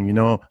everything,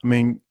 I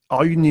mean,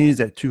 all you need is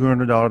that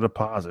 $200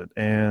 deposit.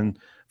 And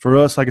for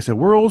us, like I said,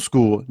 we're old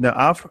school. Now,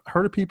 I've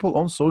heard of people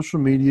on social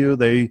media,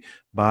 they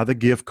buy the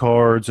gift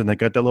cards and they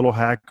got that little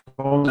hack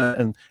on that,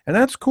 and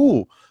that's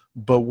cool.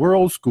 But we're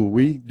old school.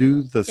 We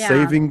do the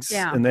savings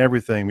and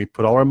everything. We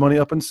put all our money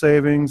up in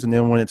savings, and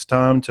then when it's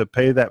time to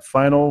pay that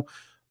final,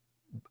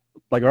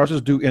 like ours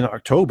is due in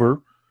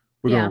October,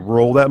 we're going to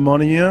roll that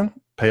money in,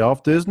 pay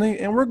off Disney,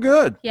 and we're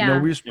good. Yeah.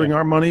 We just bring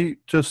our money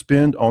to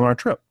spend on our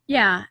trip.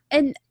 Yeah.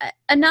 And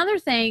another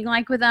thing,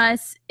 like with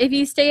us, if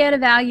you stay at a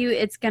Value,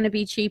 it's going to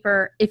be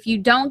cheaper. If you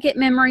don't get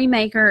Memory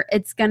Maker,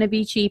 it's going to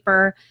be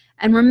cheaper.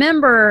 And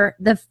remember,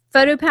 the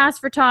PhotoPass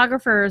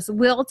photographers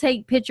will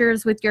take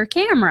pictures with your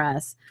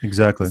cameras.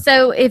 Exactly.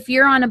 So if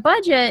you're on a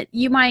budget,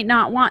 you might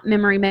not want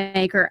Memory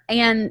Maker.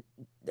 And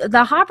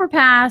the Hopper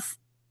Pass,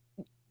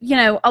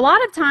 a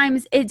lot of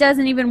times it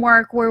doesn't even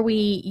work where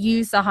we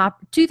use the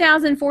Hopper.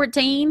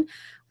 2014,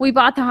 we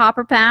bought the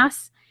Hopper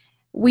Pass.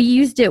 We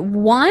used it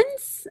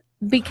once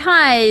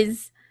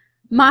because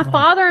my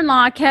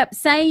father-in-law kept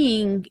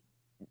saying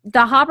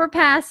the Hopper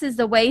Pass is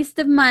a waste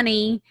of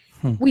money.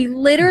 We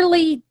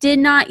literally did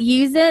not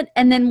use it.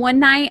 And then one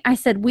night I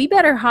said, we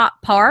better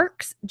hop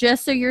parks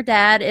just so your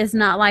dad is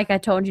not like I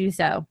told you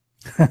so.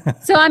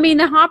 So, I mean,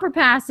 the Hopper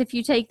Pass, if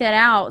you take that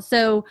out.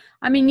 So,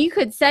 I mean, you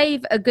could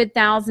save a good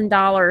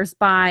 $1,000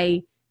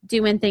 by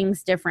doing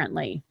things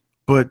differently.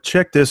 But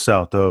check this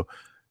out, though.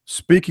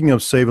 Speaking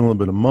of saving a little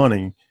bit of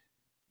money,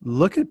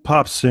 look at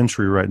Pop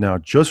Century right now.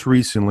 Just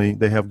recently,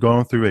 they have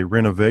gone through a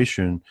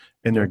renovation,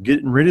 and they're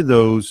getting rid of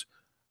those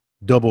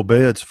double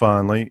beds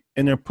finally,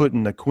 and they're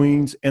putting the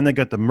queens, and they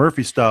got the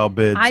Murphy style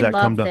beds that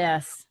come down. I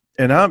love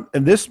this.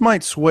 And this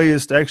might sway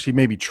us to actually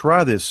maybe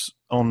try this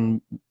on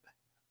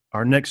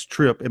our next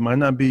trip. It might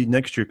not be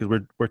next year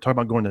because we're talking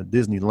about going to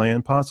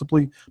Disneyland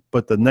possibly,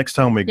 but the next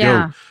time we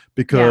go,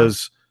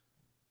 because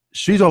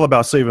she's all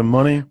about saving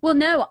money. Well,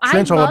 no,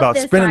 Trent's all about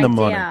spending the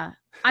money.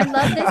 I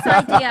love this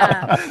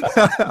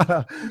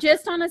idea.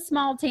 Just on a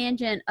small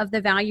tangent of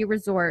the value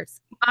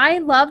resorts, I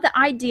love the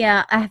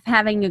idea of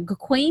having a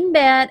queen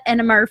bed and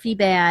a Murphy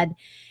bed,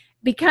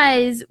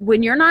 because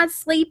when you're not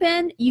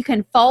sleeping, you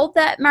can fold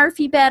that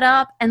Murphy bed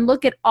up and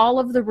look at all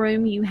of the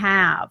room you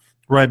have.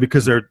 Right,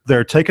 because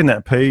they're taking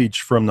that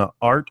page from the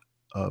Art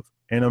of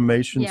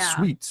Animation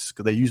Suites,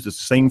 because they use the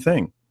same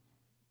thing.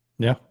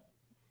 Yeah.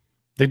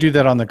 They do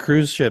that on the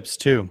cruise ships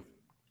too.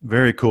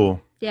 Very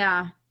cool.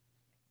 Yeah.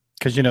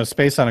 Because, you know,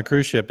 space on a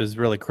cruise ship is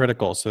really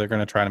critical. So they're going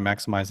to try to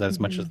maximize that as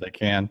much as they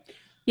can.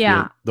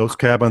 Yeah. Those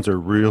cabins are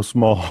real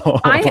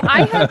small.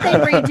 I hope they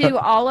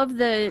redo all of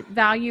the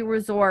value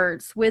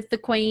resorts with the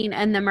queen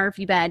and the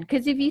Murphy bed.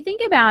 Because if you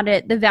think about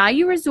it, the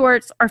value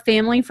resorts are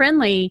family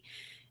friendly.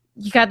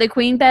 You got the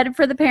queen bed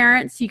for the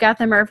parents. You got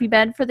the Murphy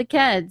bed for the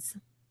kids.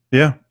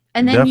 Yeah.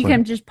 And then definitely. you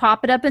can just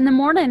pop it up in the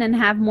morning and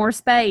have more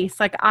space.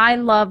 Like, I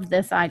love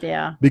this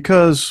idea.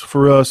 Because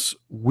for us,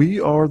 we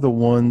are the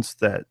ones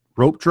that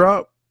rope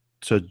drop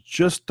to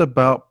just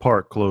about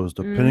park close,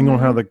 depending on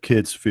how the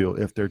kids feel.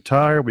 If they're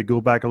tired, we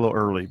go back a little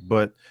early.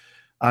 But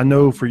I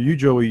know for you,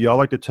 Joey, y'all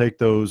like to take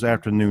those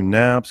afternoon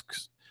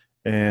naps,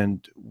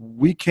 and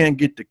we can't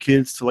get the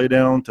kids to lay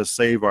down to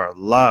save our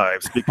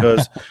lives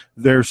because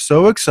they're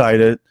so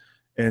excited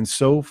and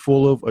so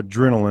full of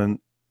adrenaline.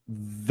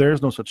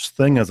 There's no such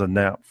thing as a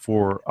nap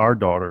for our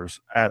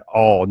daughters at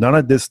all. Not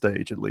at this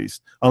stage, at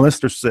least, unless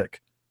they're sick.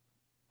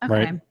 Okay.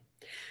 Right.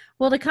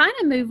 Well, to kind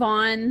of move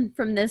on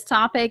from this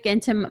topic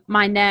into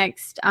my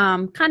next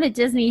kind of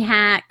Disney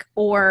hack,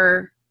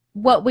 or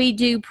what we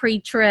do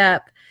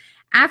pre-trip,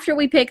 after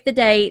we pick the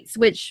dates,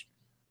 which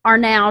are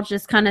now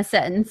just kind of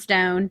set in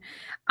stone,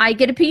 I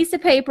get a piece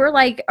of paper,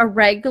 like a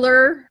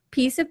regular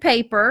piece of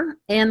paper,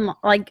 and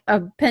like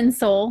a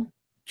pencil.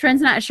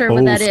 Trent's not sure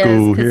what that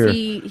is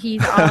because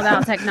he's all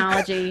about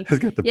technology. He's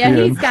got the yeah,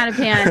 pen. he's got a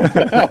pen.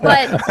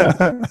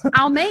 But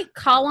I'll make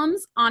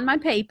columns on my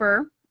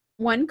paper,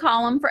 one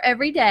column for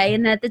every day.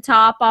 And at the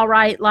top, I'll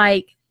write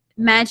like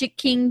Magic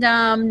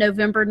Kingdom,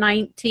 November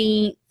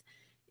 19th,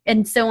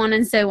 and so on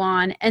and so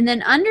on. And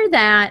then under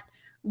that,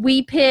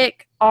 we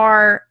pick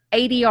our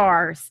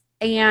ADRs.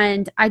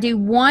 And I do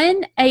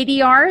one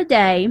ADR a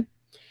day.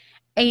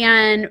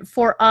 And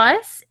for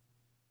us,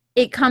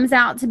 it comes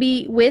out to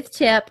be with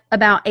tip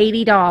about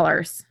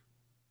 $80.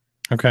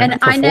 Okay. And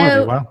For I know, four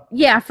of you, wow.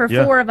 yeah, for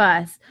four of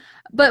us,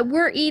 but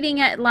we're eating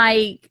at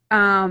like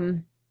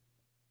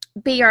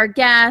Be Our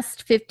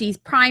Guest,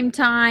 50s Prime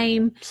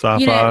Time, Sci-fi.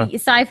 you know,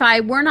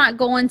 sci-fi. We're not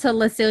going to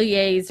Le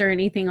Cellier's or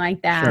anything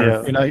like that. Sure.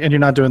 Yeah. You know, and you're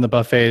not doing the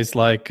buffets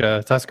like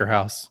Tusker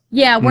House.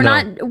 Yeah, we're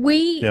No.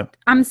 not.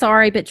 I'm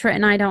sorry, but Trent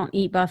and I don't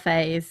eat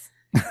buffets.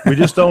 We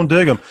just don't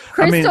dig them.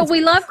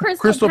 We love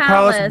Crystal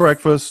Palace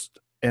breakfast,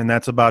 and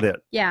that's about it.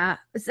 Yeah.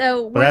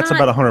 So But we're that's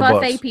not about $100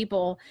 buffet bucks.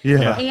 people.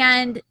 Yeah.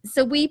 And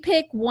so we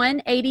pick one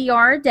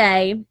ADR a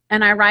day,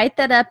 and I write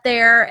that up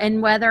there,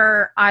 and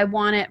whether I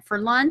want it for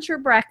lunch or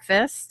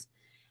breakfast.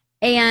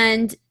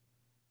 And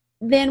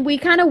then we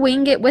kind of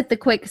wing it with the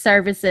quick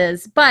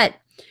services. But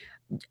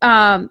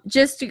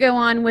just to go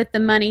on with the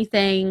money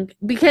thing,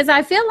 because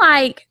I feel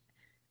like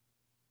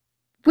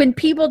when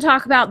people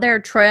talk about their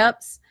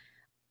trips,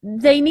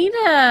 they need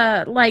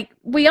to,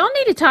 we all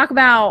need to talk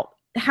about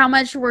how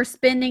much we're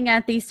spending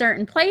at these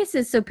certain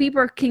places so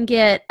people can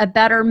get a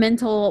better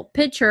mental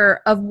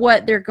picture of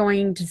what they're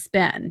going to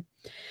spend.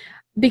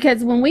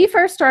 Because when we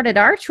first started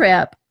our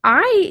trip,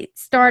 I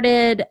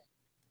started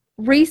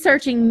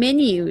researching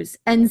menus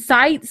and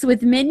sites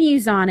with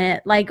menus on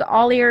it. Like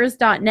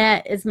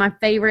allears.net is my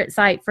favorite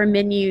site for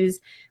menus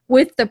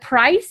with the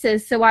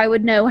prices, so I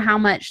would know how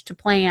much to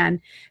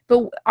plan.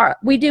 But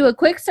we do a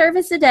quick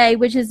service a day,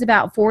 which is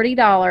about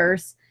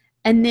 $40,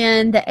 and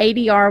then the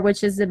ADR,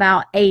 which is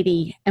about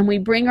 $80, and we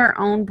bring our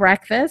own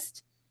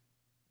breakfast.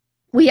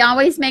 We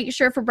always make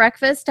sure for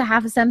breakfast to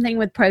have something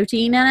with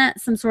protein in it,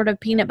 some sort of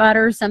peanut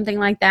butter, something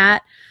like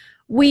that.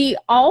 We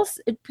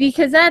also,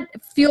 because that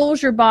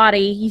fuels your body,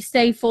 you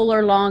stay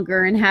fuller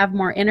longer and have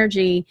more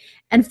energy.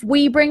 And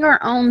we bring our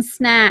own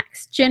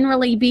snacks,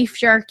 generally beef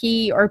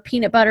jerky or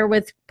peanut butter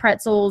with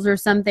pretzels or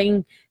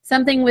something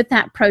with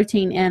that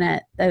protein in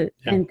it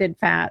and good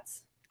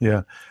fats.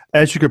 Yeah.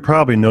 As you could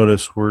probably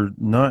notice, we're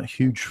not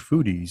huge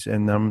foodies,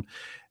 and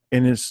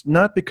it's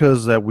not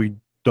because that we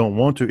don't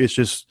want to. It's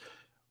just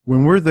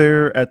when we're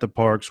there at the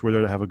parks, we're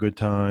there to have a good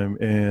time.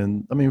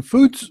 And I mean,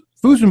 food's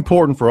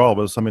important for all of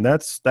us. I mean,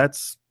 that's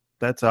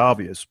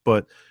obvious,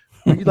 but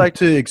we like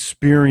to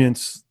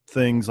experience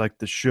things like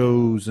the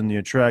shows and the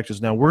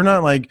attractions. Now, we're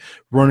not like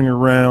running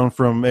around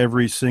from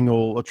every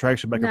single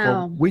attraction back and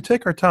forth. We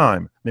take our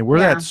time. I mean, we're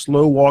that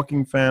slow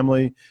walking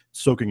family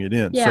soaking it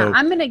in. Yeah, so,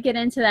 I'm going to get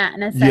into that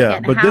in a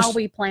second, but how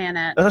we plan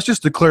it. That's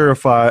just to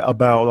clarify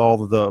about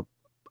all of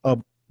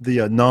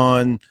the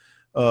non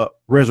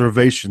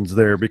reservations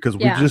there, because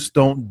we just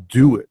don't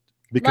do it.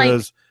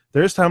 Because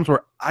there's times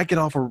where I get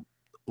off of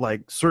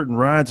like certain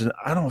rides and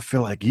I don't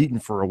feel like eating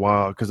for a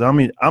while, because I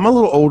mean, I'm a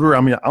little older.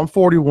 I mean, I'm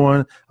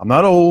 41. I'm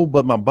not old,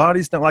 but my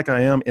body's not like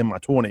I am in my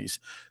 20s.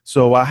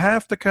 So I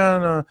have to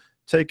kind of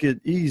take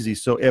it easy.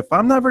 So if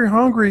I'm not very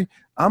hungry,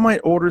 I might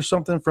order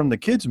something from the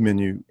kids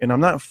menu, and I'm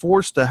not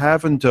forced to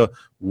having to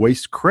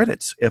waste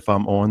credits if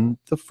I'm on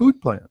the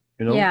food plan,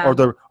 or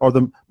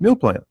the meal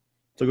plan.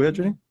 So go ahead,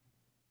 Jenny.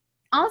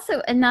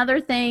 Also, another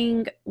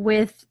thing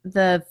with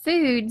the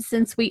food,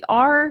 since we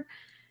are,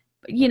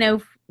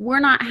 we're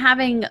not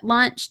having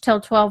lunch till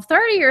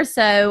 12:30 or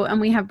so, and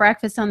we have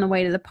breakfast on the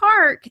way to the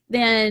park,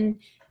 then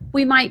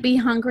we might be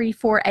hungry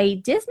for a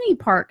Disney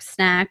park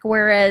snack.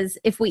 Whereas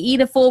if we eat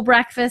a full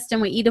breakfast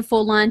and we eat a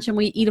full lunch and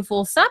we eat a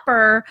full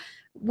supper,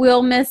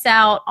 we'll miss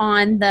out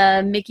on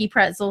the Mickey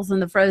pretzels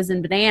and the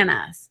frozen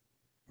bananas.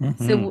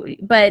 Mm-hmm. So,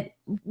 but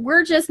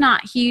we're just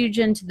not huge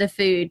into the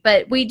food.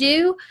 But we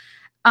do,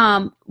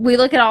 we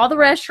look at all the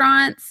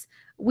restaurants.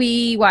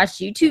 We watch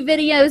YouTube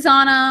videos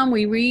on them.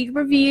 We read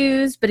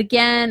reviews. But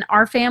again,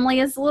 our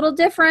family is a little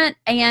different,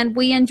 and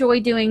we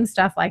enjoy doing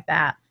stuff like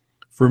that.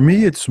 For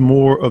me, it's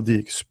more of the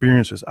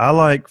experiences. I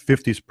like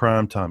 50s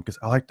primetime because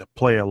I like to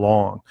play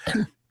along.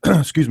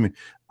 Excuse me.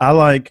 I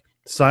like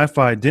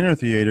sci-fi dinner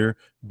theater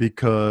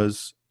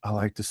because I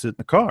like to sit in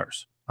the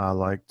cars. I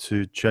like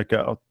to check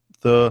out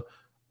the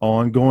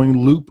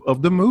ongoing loop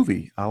of the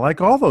movie. I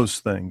like all those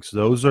things.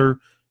 Those are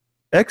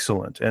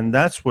excellent. And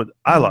that's what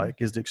I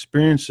like, is the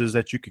experiences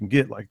that you can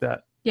get like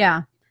that.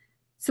 Yeah.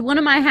 So one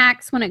of my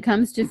hacks when it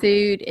comes to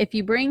food, if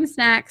you bring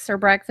snacks or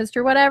breakfast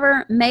or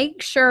whatever,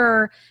 make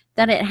sure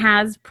that it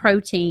has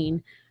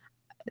protein.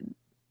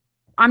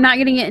 I'm not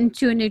going to get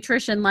into a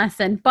nutrition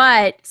lesson,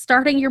 but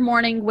starting your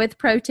morning with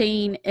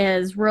protein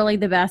is really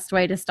the best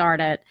way to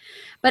start it.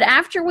 But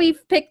after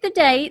we've picked the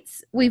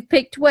dates, we've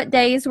picked what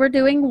days we're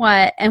doing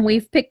what, and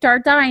we've picked our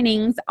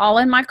dinings all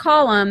in my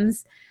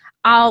columns,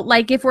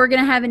 if we're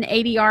going to have an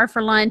ADR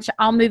for lunch,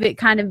 I'll move it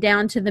kind of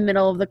down to the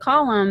middle of the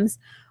columns.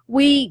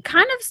 We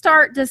kind of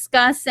start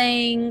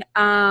discussing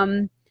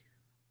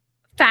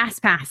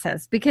fast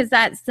passes, because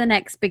that's the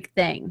next big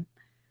thing.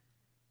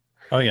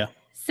 Oh, yeah.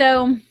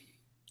 So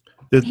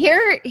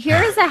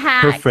here's a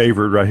hack. Her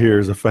favorite right here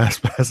is the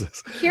fast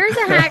passes. Here's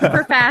a hack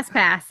for fast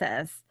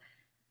passes.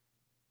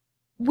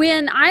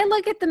 When I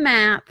look at the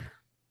map,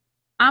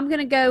 I'm going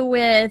to go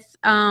with,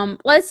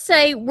 let's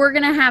say we're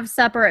going to have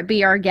supper at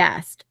Be Our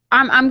Guest.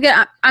 I'm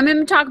going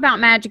to talk about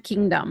Magic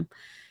Kingdom.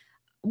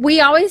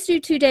 We always do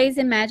 2 days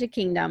in Magic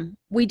Kingdom.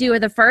 We do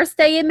the first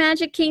day in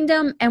Magic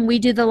Kingdom, and we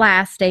do the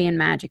last day in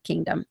Magic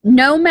Kingdom.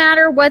 No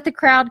matter what the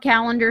crowd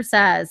calendar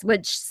says,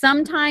 which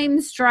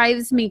sometimes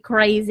drives me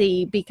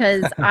crazy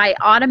because I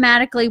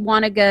automatically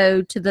want to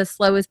go to the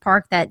slowest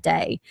park that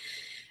day.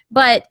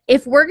 But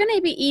if we're going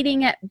to be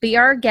eating at Be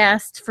Our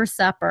Guest for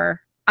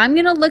supper, I'm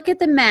going to look at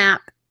the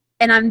map,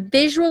 and I'm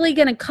visually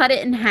going to cut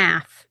it in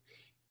half.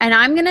 And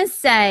I'm going to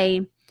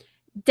say,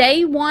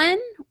 day 1,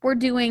 we're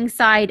doing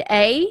side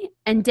A,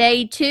 and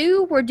day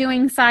 2, we're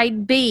doing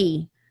side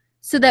B,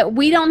 so that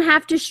we don't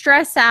have to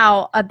stress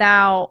out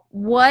about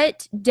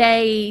what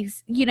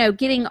days,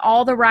 getting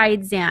all the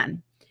rides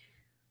in.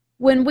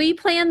 When we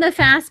plan the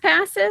fast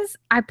passes,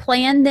 I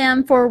plan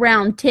them for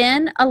around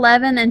 10,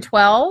 11, and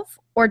 12,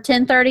 or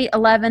 10:30,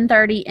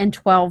 11:30, and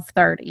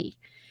 12:30.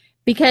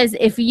 Because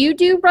if you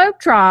do rope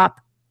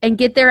drop and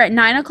get there at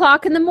 9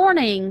 o'clock in the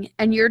morning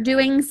and you're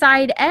doing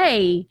side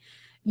A,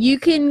 you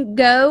can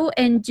go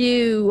and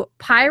do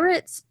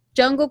Pirates,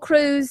 Jungle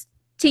Cruise,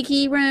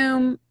 Tiki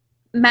Room,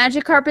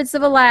 Magic Carpets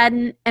of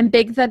Aladdin, and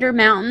Big Thunder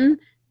Mountain,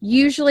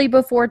 usually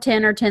before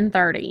 10 or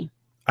 10:30.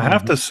 I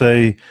have to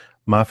say,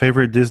 my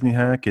favorite Disney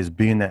hack is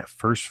being that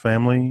first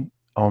family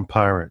on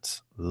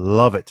Pirates.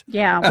 Love it.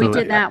 Yeah, we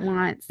did that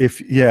once.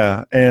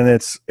 And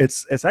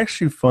it's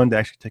actually fun to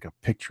actually take a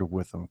picture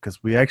with them,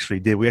 because we actually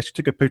did. We actually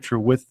took a picture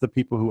with the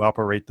people who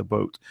operate the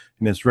boat,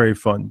 and it's very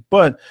fun.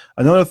 But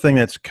another thing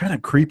that's kind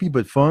of creepy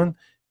but fun,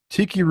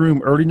 Tiki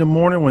Room early in the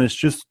morning when it's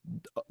just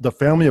the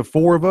family of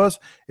 4 of us.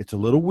 It's a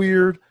little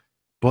weird,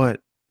 but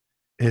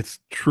it's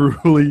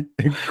truly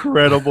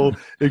incredible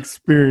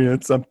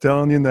experience. I'm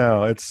telling you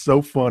now, it's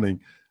so funny.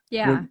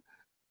 Yeah.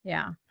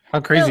 How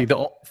crazy.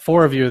 The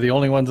 4 of you are the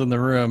only ones in the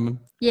room.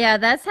 Yeah,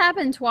 that's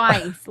happened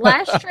twice.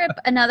 Last trip,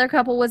 another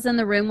couple was in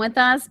the room with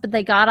us, but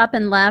they got up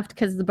and left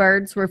because the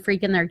birds were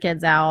freaking their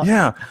kids out.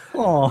 Yeah.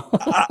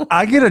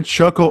 I get a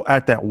chuckle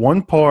at that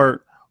one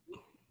part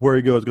where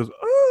he goes,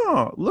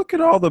 oh, look at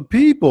all the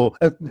people.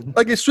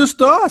 Like, it's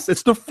just us.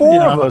 It's the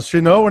 4 of us,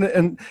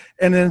 and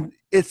then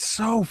it's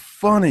so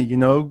funny,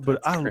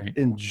 but I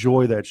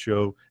enjoy that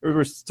show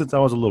ever since I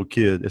was a little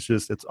kid.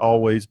 It's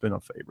always been a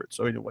favorite.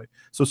 So anyway,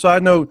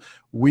 side note,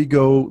 we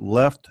go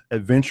left.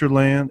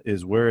 Adventureland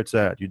is where it's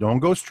at. You don't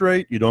go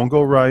straight. You don't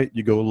go right.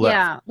 You go left.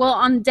 Yeah. Well,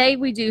 on day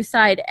we do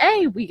side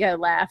A, we go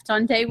left.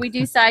 On day we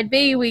do side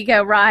B, we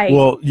go right.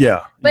 Well,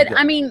 yeah. But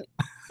I mean,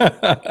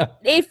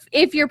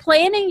 if you're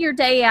planning your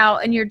day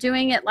out and you're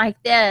doing it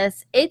like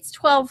this, it's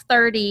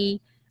 12:30,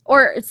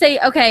 or say,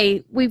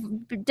 okay, we've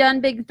done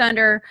Big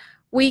Thunder.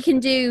 We can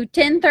do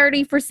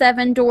 10:30 for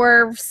Seven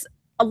Dwarfs,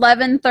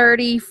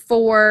 11:30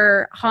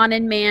 for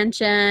Haunted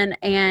Mansion,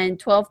 and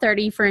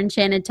 12:30 for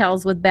Enchanted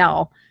Tales with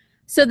Belle.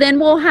 So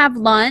then we'll have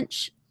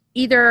lunch,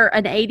 either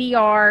an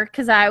ADR,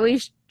 because I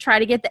always try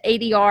to get the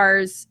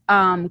ADRs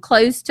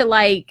close to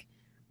like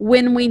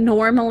when we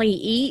normally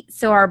eat,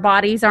 so our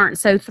bodies aren't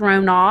so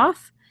thrown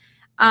off.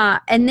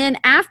 And then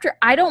after,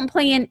 I don't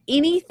plan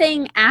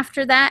anything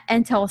after that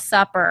until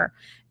supper,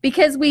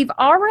 because we've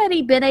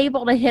already been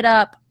able to hit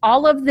up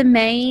all of the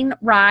main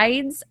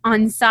rides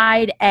on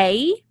side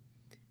A.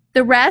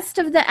 The rest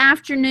of the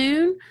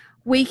afternoon,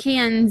 we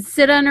can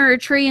sit under a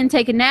tree and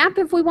take a nap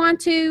if we want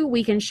to.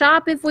 We can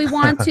shop if we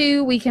want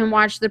to. We can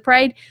watch the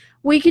parade.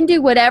 We can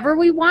do whatever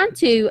we want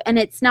to, and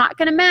it's not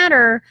going to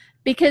matter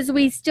because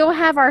we still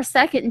have our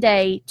second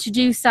day to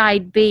do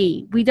side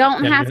B. We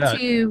don't have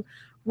to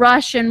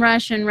rush and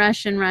rush and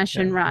rush and rush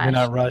and rush. You're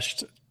not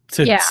rushed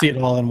to see it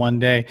all in one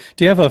day.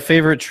 Do you have a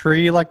favorite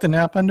tree you like to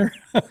nap under?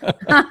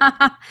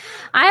 I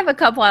have a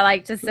couple I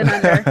like to sit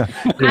under.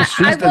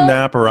 She's the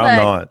napper, I'm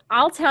not.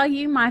 I'll tell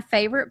you, my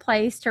favorite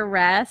place to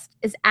rest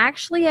is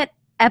actually at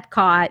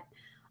Epcot,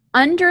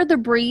 under the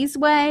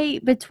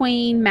breezeway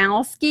between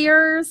Mouse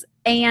Gears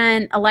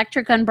and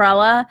Electric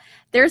Umbrella.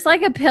 There's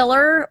like a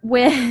pillar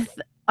with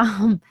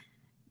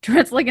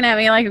Trent's looking at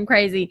me like I'm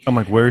crazy. I'm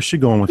like, where is she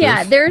going with this?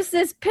 Yeah, there's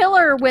this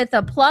pillar with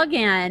a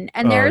plug-in,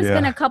 and there's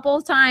been a couple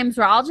of times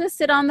where I'll just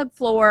sit on the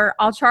floor,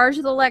 I'll charge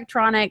the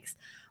electronics.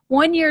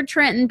 One year,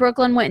 Trent and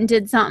Brooklyn went and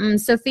did something.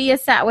 Sophia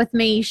sat with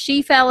me.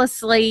 She fell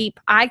asleep.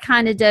 I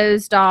kind of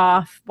dozed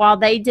off while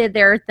they did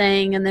their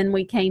thing, and then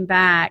we came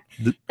back.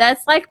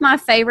 That's like my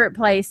favorite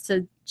place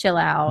to chill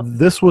out.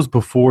 This was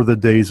before the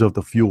days of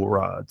the fuel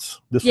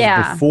rods. This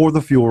was before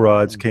the fuel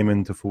rods came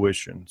into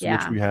fruition,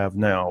 which we have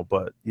now.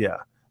 But yeah,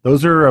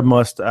 those are a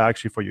must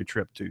actually for your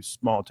trip too.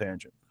 Small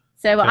tangent.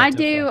 So I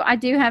do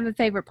have a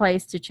favorite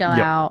place to chill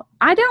out.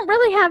 I don't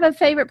really have a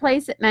favorite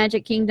place at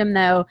Magic Kingdom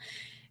though.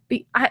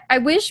 I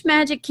wish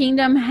Magic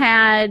Kingdom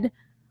had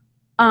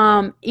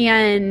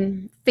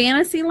in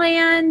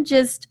Fantasyland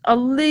just a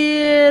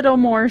little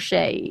more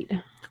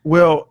shade.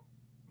 Well,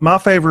 my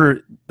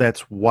favorite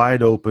that's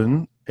wide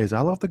open is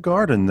I love the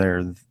garden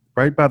there,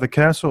 right by the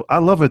castle. I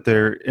love it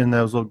there in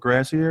those little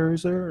grassy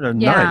areas there. They're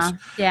nice.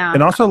 Yeah.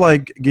 And also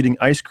like getting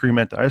ice cream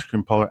at the ice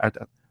cream parlor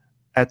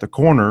at the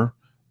corner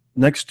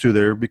next to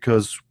there,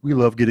 because we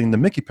love getting the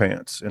Mickey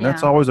Pants. And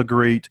that's always a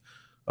great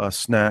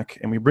snack.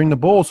 And we bring the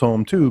bowls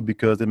home too,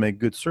 because they make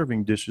good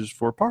serving dishes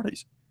for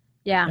parties.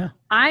 Yeah.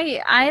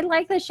 I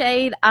like the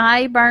shade.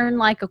 I burn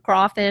like a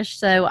crawfish,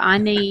 so I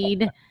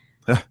need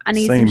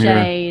some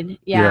shade.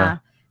 Yeah.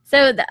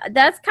 So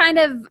that's kind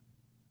of,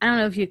 I don't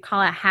know if you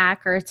call it a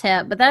hack or a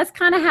tip, but that's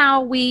kind of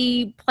how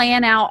we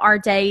plan out our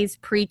days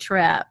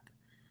pre-trip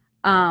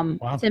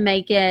to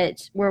make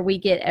it where we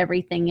get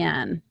everything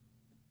in.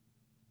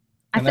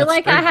 I feel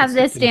like I have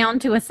this down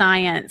to a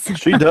science.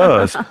 She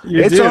does.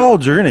 It's all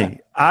journey.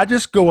 I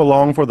just go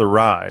along for the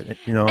ride.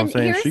 You know what I'm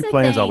saying? She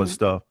plans all this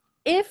stuff.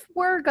 If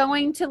we're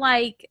going to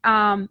like,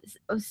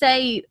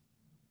 say,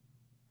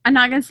 I'm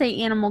not going to say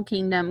Animal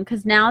Kingdom,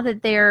 because now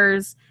that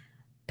there's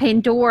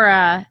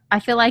Pandora, I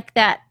feel like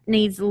that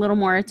needs a little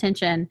more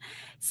attention.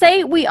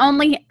 Say we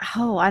only,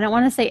 I don't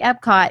want to say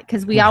Epcot,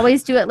 because we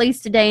always do at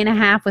least a day and a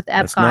half with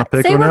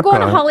Epcot. Say we're going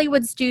to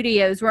Hollywood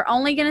Studios. We're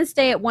only going to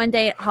stay at one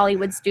day at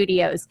Hollywood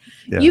Studios.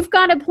 Yeah. You've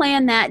got to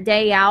plan that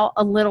day out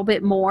a little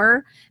bit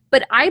more.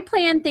 But I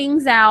plan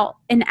things out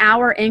in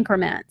hour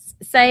increments.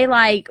 Say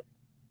like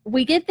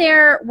we get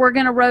there, we're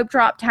going to rope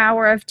drop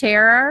Tower of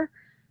Terror.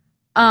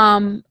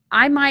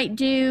 I might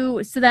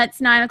do, so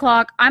that's 9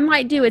 o'clock. I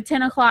might do a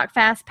 10 o'clock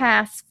fast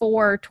pass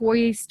for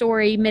Toy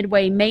Story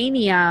Midway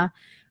Mania.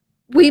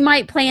 We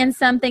might plan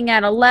something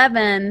at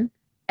 11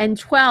 and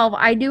 12.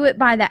 I do it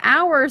by the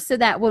hour so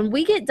that when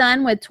we get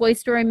done with Toy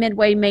Story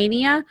Midway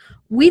Mania,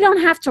 we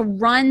don't have to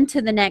run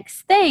to the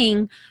next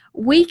thing.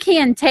 We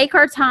can take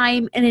our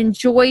time and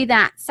enjoy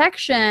that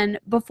section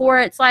before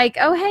it's like,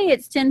 oh, hey,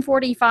 it's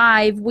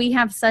 10:45. We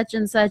have such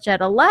and such at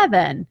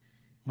 11.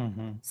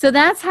 Mm-hmm. So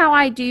that's how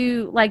I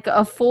do like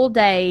a full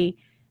day,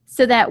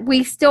 so that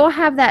we still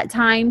have that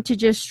time to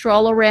just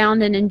stroll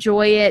around and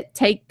enjoy it,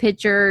 take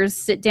pictures,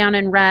 sit down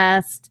and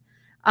rest.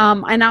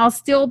 And I'll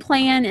still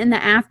plan in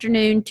the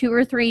afternoon 2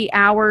 or 3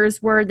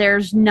 hours where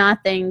there's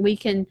nothing. We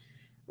can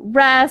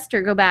rest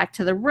or go back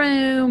to the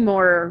room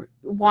or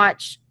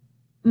watch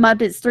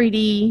Muppets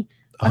 3D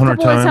a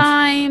couple of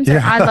times.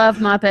 Yeah. I love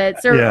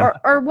Muppets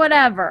or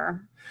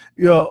whatever.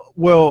 Yeah.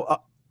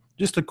 Well,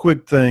 just a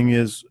quick thing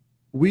is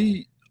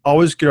we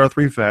always get our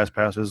 3 fast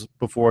passes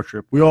before a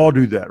trip. We all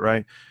do that,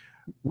 right?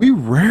 We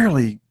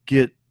rarely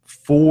get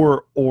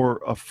 4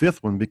 or a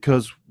 5th one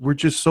because we're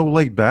just so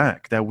laid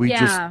back that we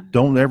just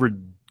don't ever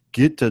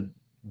get to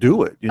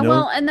do it, you know?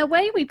 Well, and the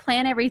way we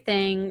plan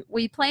everything,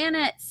 we plan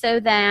it so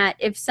that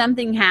if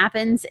something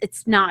happens,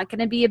 it's not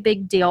going to be a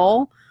big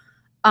deal.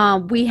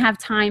 We have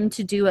time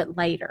to do it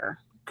later.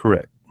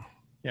 Correct.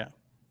 Yeah.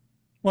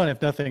 Well,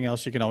 if nothing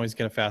else, you can always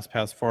get a fast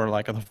pass for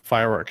like a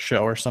fireworks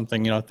show or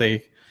something, you know,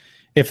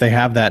 if they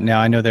have that now.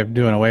 I know they're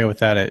doing away with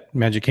that at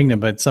Magic Kingdom,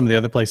 but some of the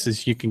other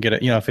places you can get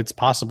it, you know, if it's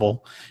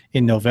possible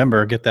in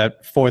November, get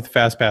that 4th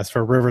fast pass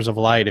for Rivers of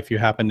Light if you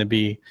happen to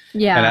be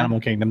at Animal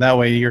Kingdom. That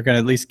way you're going to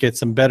at least get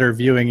some better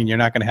viewing, and you're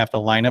not going to have to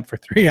line up for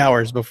 3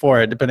 hours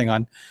before it, depending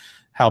on,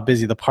 how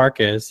busy the park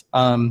is.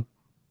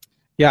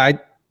 Yeah,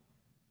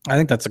 I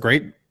think that's a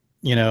great,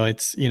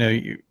 it's,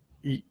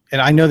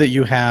 and I know that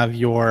you have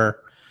your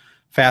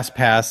Fast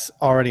Pass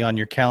already on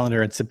your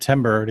calendar in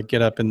September to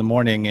get up in the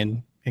morning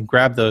and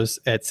grab those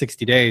at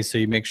 60 days. So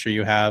you make sure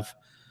you have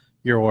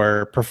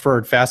your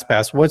preferred Fast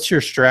Pass. What's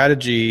your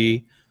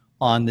strategy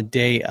on the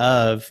day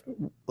of,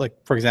 like,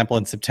 for example,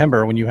 in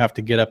September when you have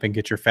to get up and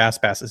get your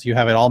Fast Passes? You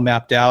have it all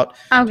mapped out?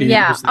 Oh,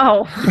 yeah.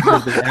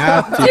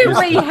 Do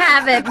We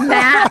have it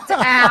mapped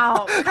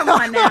out? Come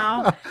on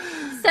now.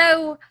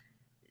 So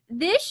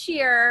this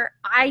year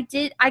I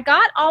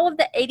got all of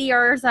the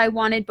ADRs I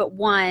wanted but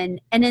one,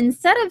 and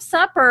instead of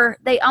supper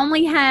they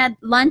only had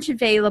lunch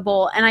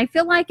available, and I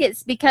feel like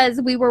it's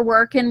because we were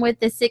working with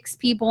the 6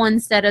 people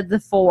instead of the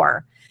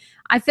 4.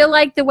 I feel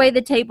like the way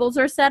the tables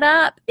are set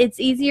up, it's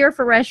easier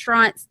for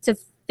restaurants to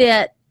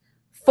fit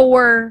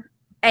 4,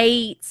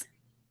 8,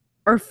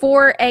 or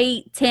 4,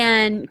 8,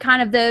 10,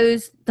 kind of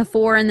those, the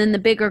 4, and then the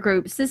bigger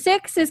groups. The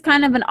 6 is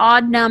kind of an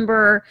odd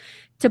number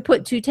to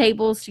put 2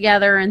 tables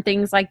together and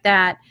things like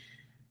that.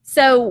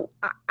 So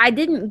I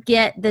didn't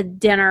get the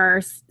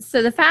dinners.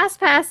 So the Fast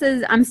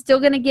Passes, I'm still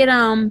going to get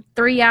them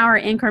 3-hour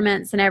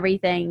increments and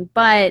everything.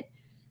 But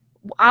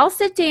I'll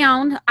sit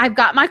down. I've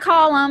got my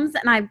columns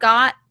and I've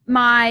got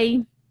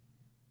my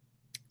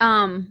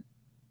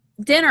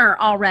dinner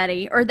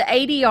already, or the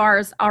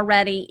ADRs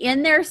already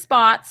in their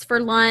spots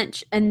for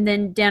lunch and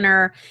then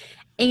dinner.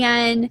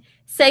 And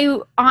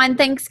so on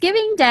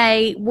Thanksgiving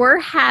Day, we're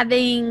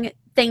having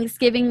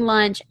Thanksgiving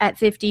lunch at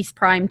 50's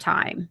prime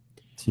time.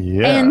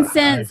 Yeah, and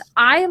since nice.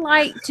 I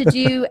like to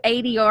do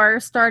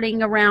ADR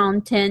starting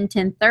around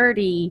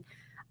 10:30,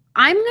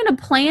 I'm going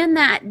to plan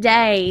that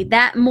day.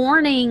 That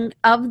morning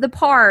of the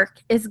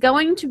park is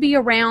going to be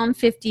around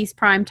 50's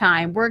prime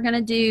time. We're going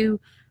to do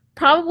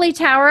probably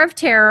Tower of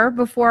Terror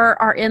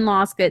before our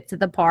in-laws get to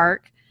the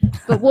park,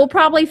 but we'll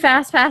probably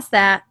Fast Pass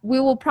that.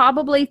 We will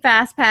probably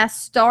Fast Pass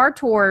Star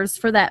Tours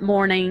for that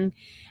morning,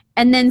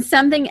 and then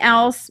something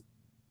else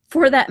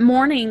for that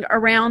morning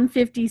around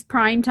 50's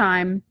prime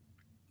time.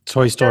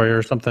 Toy Story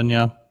or something,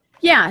 yeah.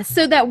 Yeah,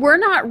 so that we're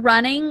not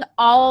running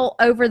all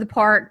over the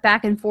park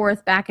back and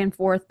forth, back and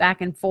forth,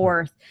 back and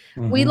forth.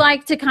 Mm-hmm. We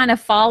like to kind of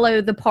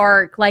follow the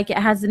park like it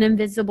has an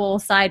invisible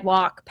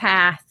sidewalk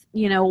path,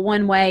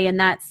 one way, and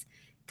that's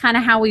kind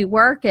of how we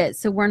work it,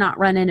 so we're not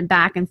running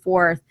back and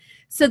forth.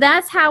 So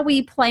that's how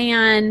we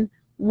plan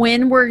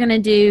when we're going to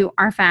do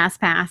our Fast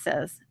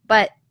Passes.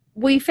 But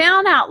we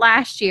found out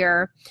last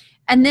year,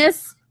 and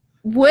this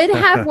would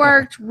have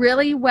worked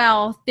really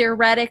well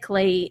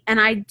theoretically,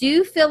 and I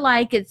do feel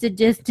like it's a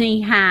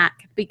Disney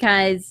hack,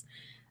 because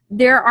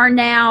there are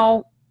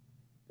now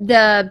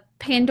the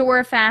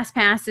Pandora Fast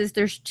Passes.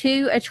 There's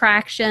 2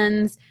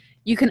 attractions.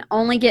 You can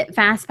only get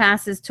Fast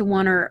Passes to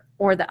one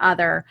or the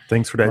other.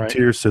 Thanks for that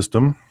tier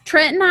system.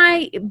 Trent and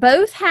I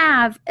both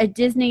have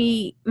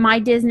a My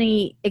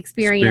Disney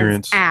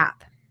Experience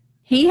app.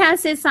 He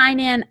has his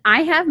sign-in.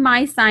 I have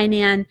my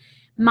sign-in.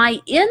 My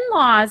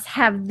in-laws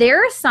have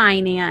their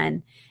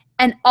sign-in,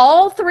 and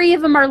all 3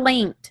 of them are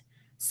linked.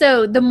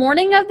 So the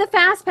morning of the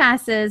Fast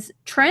Passes,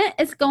 Trent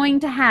is going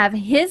to have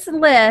his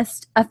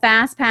list of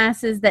Fast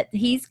Passes that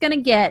he's going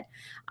to get.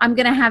 I'm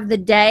going to have the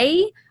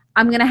day,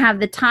 I'm going to have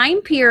the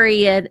time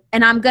period,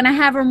 and I'm going to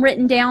have them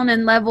written down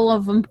in level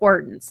of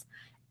importance.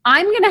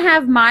 I'm going to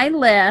have my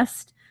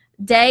list,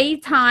 day,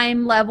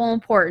 time, level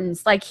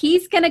importance. Like,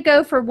 he's going to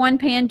go for one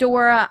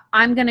Pandora,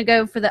 I'm going to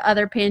go for the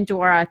other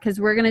Pandora, because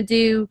we're going to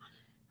do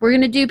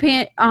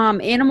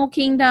Animal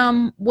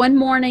Kingdom one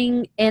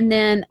morning and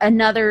then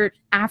another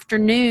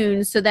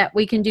afternoon, so that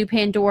we can do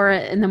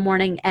Pandora in the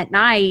morning at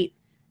night,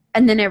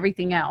 and then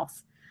everything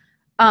else.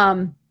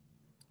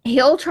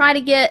 He'll try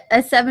to get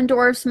a Seven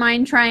Dwarfs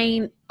Mine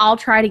Train. I'll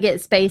try to get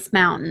Space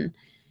Mountain.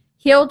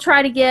 He'll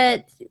try to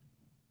get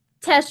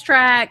Test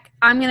Track.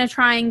 I'm going to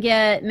try and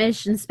get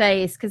Mission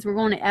Space, because we're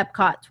going to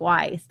Epcot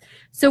twice.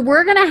 So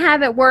we're going to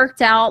have it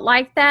worked out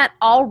like that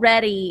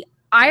already.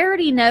 I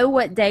already know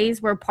what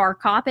days we're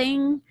park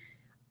hopping.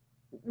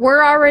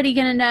 We're already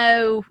going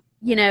to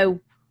know,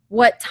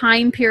 what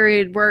time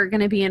period we're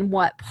going to be in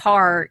what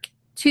park,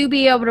 to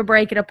be able to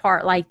break it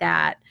apart like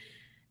that.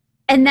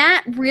 And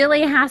that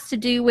really has to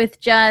do with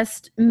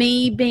just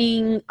me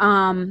being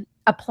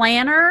a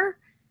planner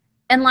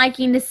and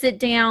liking to sit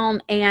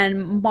down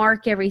and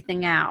mark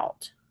everything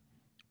out.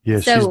 Yeah,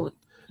 so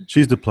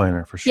she's the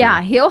planner for sure.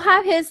 Yeah, he'll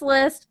have his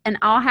list and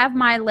I'll have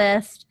my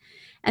list.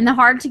 And the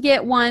hard to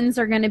get ones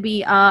are going to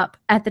be up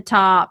at the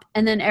top,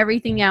 and then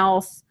everything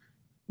else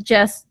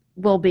just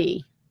will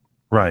be.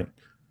 Right.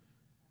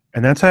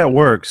 And that's how it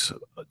works.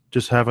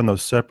 Just having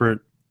those separate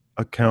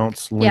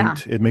accounts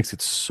linked, it makes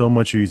it so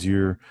much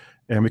easier,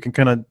 and we can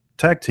kind of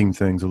tag team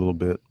things a little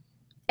bit.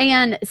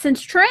 And since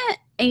Trent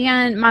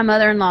and my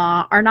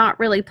mother-in-law are not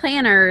really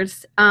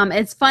planners,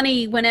 it's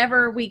funny,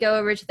 whenever we go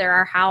over to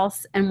our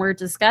house and we're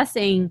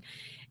discussing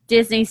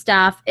Disney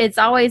stuff, it's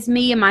always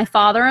me and my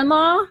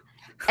father-in-law.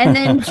 And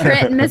then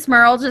Trent and Miss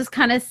Merle just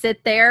kind of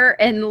sit there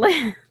and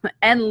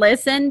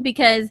listen,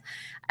 because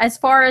as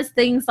far as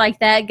things like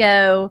that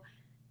go,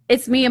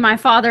 it's me and my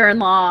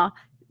father-in-law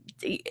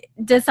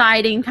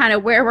deciding kind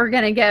of where we're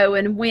going to go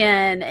and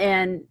when.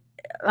 And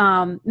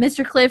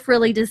Mr. Cliff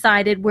really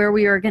decided where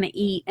we were going to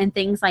eat and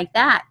things like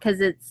that, because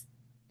it's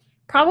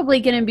probably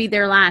going to be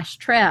their last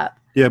trip.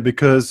 Yeah,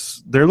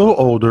 because they're a little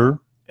older,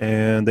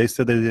 and they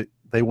said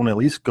they want to at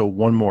least go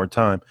one more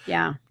time.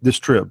 Yeah. This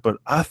trip, but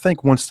I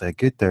think once they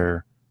get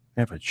there,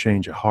 they have a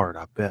change of heart.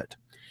 I bet.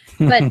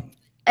 But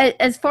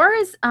as far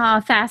as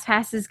fast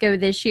passes go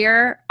this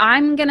year,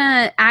 I'm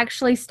gonna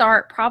actually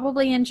start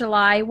probably in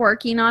July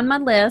working on my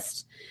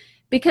list,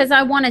 because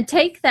I want to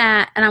take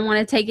that and I want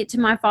to take it to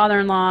my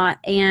father-in-law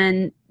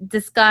and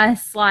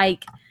discuss,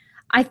 like,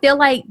 I feel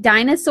like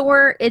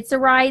Dinosaur, it's a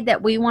ride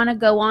that we want to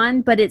go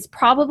on, but it's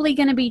probably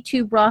going to be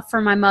too rough for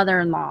my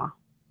mother-in-law,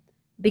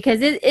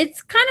 because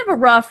it's kind of a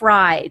rough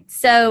ride.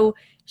 So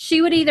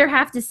she would either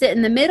have to sit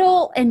in the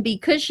middle and be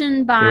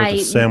cushioned by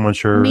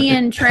sandwich her me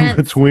and Trent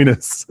between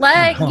us,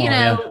 like,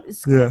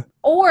 yeah.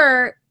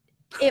 Or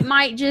it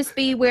might just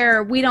be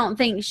where we don't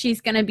think she's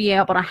going to be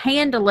able to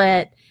handle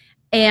it.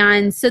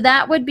 And so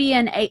that would be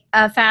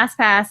a fast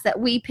pass that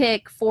we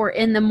pick for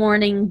in the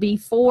morning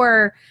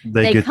before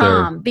they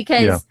come there.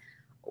 Because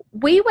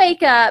we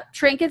wake up,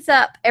 Trent gets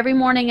up every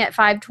morning at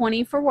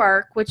 5:20 for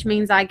work, which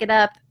means I get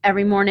up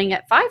every morning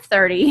at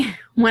 5:30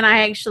 when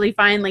I actually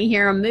finally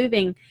hear them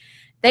moving.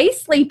 They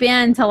sleep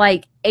in till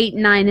like 8,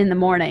 9 in the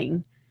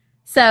morning.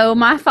 So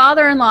my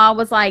father-in-law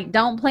was like,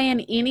 don't plan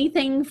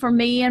anything for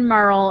me and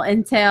Merle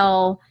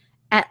until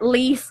at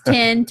least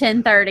 10,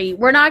 10:30.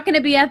 We're not going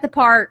to be at the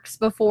parks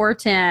before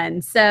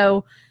 10.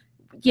 So,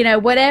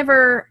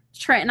 whatever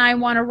Trent and I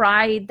want to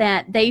ride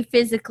that they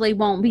physically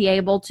won't be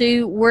able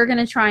to, we're going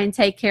to try and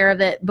take care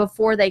of it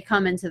before they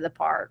come into the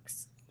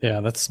parks.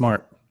 Yeah, that's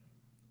smart.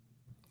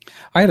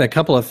 I had a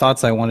couple of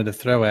thoughts I wanted to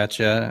throw at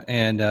you.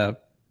 And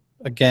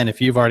again,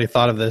 if you've already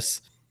thought of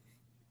this,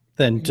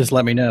 then just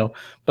let me know.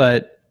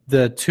 But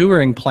the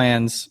touring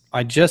plans,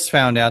 I just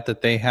found out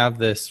that they have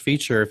this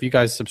feature, if you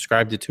guys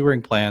subscribe to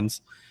touring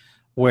plans,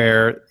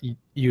 where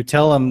you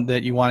tell them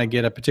that you want to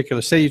get a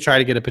particular, say you try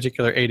to get a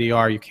particular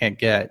ADR you can't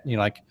get,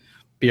 like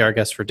be our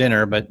guest for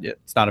dinner, but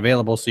it's not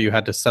available, so you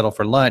had to settle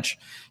for lunch.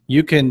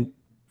 You can,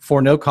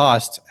 for no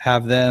cost,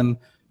 have them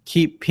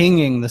keep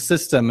pinging the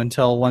system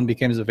until one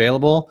becomes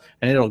available,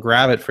 and it'll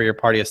grab it for your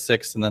party of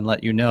 6 and then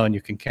let you know, and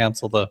you can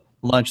cancel the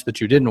lunch that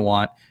you didn't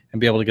want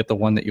and be able to get the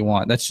one that you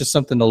want. That's just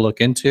something to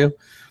look into.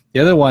 The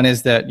other one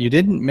is that you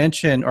didn't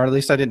mention, or at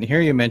least I didn't hear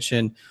you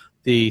mention,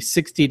 the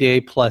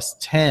 60-day plus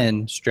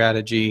 10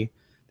 strategy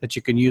that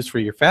you can use for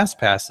your fast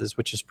passes,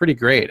 which is pretty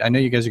great. I know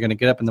you guys are going to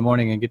get up in the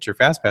morning and get your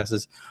fast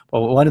passes, but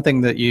one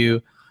thing that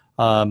you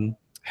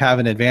have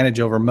an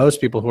advantage over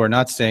most people who are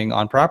not staying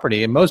on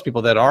property, and most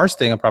people that are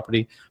staying on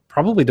property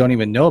probably don't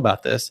even know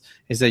about this,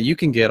 is that you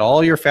can get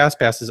all your fast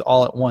passes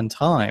all at one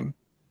time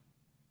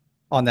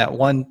on that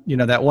one,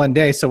 that one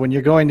day. So when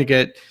you're going to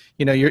get,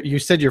 you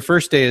said your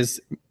first day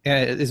is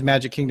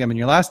Magic Kingdom and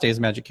your last day is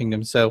Magic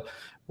Kingdom. So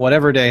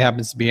whatever day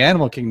happens to be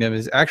Animal Kingdom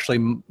is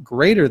actually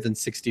greater than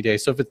 60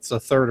 days. So if it's a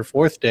third or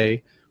fourth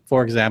day,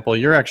 for example,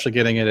 you're actually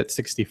getting it at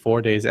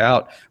 64 days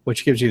out,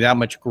 which gives you that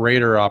much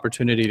greater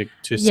opportunity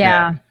to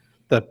snag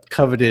the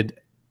coveted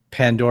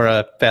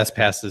Pandora fast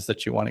passes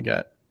that you want to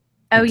get.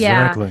 Oh,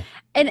 exactly. Yeah.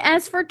 And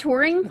as for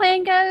touring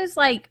plan goes,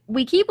 like,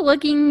 we keep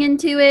looking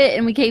into it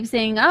and we keep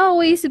saying, oh,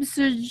 we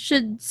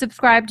should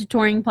subscribe to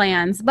touring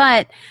plans.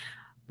 But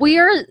we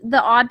are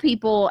the odd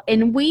people,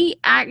 and we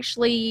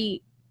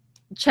actually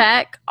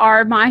check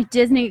our My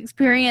Disney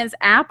Experience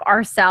app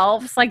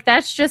ourselves. Like,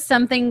 that's just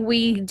something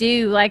we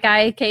do. Like, I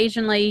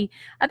occasionally,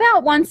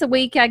 about once a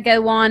week, I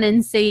go on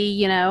and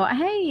see,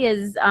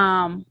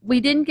 hey, we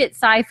didn't get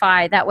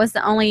Sci-Fi. That was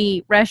the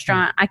only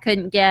restaurant I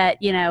couldn't get,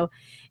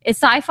 is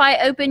Sci-Fi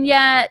open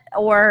yet?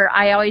 Or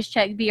I always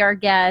check Be Our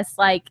Guest.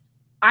 Like,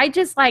 I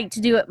just like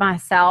to do it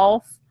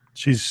myself.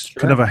 She's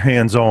kind of a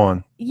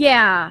hands-on.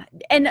 Yeah.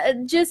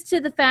 And just to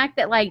the fact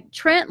that, like,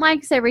 Trent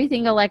likes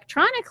everything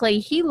electronically.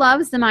 He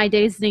loves the My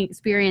Disney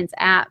Experience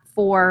app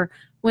for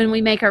when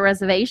we make our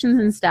reservations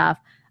and stuff.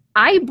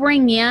 I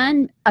bring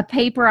in a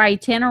paper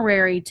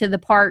itinerary to the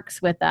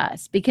parks with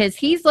us because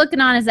he's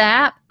looking on his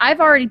app. I've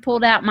already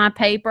pulled out my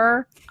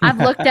paper. I've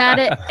looked at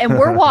it, and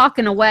we're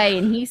walking away,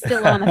 and he's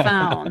still on the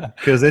phone.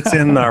 Because it's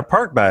in our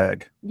park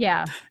bag.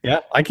 Yeah.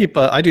 Yeah, I do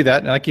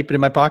that, and I keep it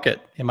in my pocket,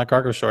 in my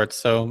cargo shorts.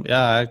 So,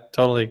 yeah,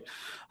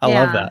 I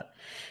love that.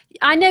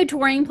 I know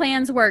touring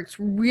plans works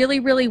really,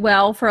 really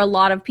well for a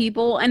lot of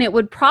people, and it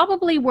would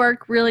probably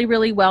work really,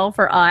 really well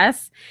for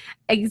us,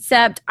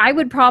 except I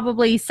would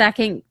probably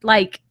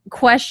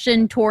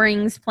question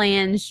touring's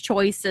plans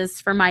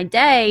choices for my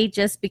day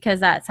just because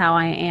that's how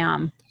I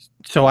am.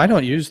 So I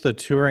don't use the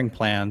touring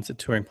plans at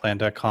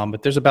touringplan.com,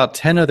 but there's about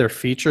 10 other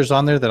features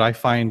on there that I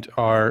find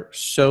are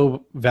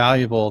so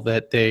valuable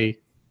that they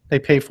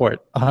pay for it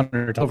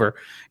 100 over.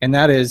 And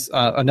that is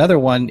another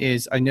one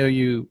is, I know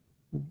you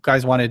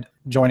guys wanted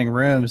joining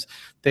rooms.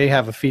 They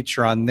have a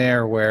feature on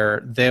there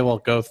where they will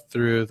go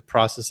through the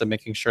process of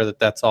making sure that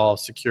that's all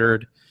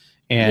secured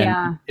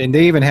And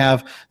they even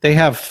have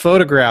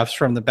photographs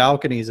from the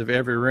balconies of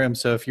every room.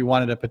 So if you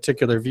wanted a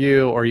particular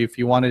view, or if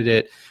you wanted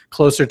it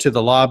closer to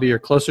the lobby or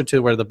closer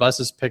to where the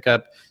buses pick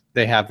up,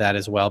 they have that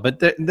as well. But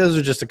those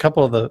are just a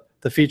couple of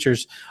the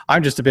features.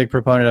 I'm just a big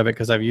proponent of it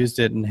because I've used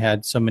it and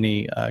had so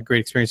many great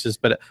experiences.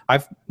 But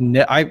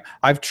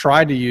I've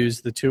tried to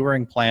use the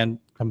touring plan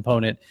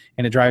component,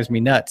 and it drives me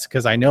nuts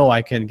because I know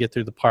I can get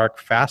through the park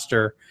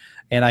faster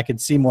and I can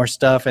see more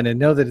stuff, and I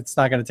know that it's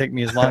not going to take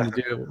me as long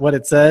to do what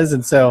it says.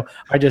 And so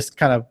I just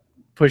kind of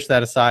push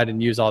that aside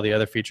and use all the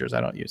other features.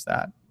 I don't use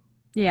that.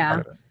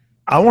 Yeah.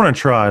 I want to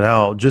try it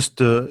out just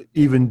to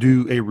even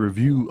do a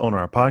review on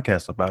our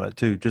podcast about it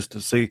too, just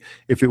to see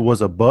if it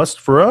was a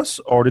bust for us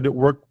or did it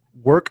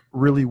work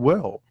really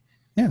well.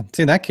 Yeah.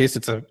 See, in that case,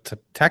 it's a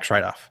tax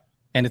write-off.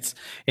 And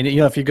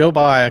if you go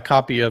buy a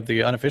copy of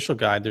the unofficial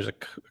guide, there's a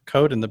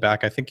code in the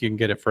back. I think you can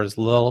get it for as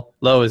low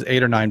as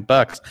 $8 or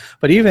 $9.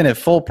 But even at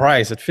full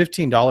price, at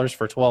 $15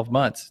 for 12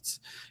 months,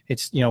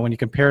 it's when you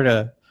compare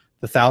to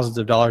the thousands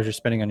of dollars you're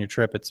spending on your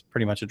trip, it's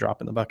pretty much a drop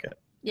in the bucket.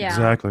 Yeah.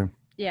 Exactly.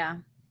 Yeah.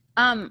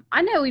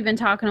 I know we've been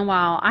talking a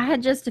while. I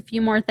had just a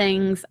few more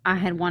things I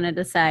had wanted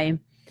to say.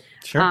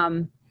 Sure.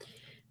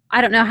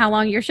 I don't know how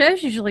long your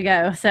shows usually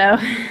go, so.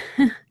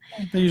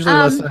 They're usually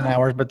less than an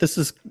hour, but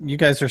you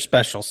guys are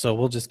special, so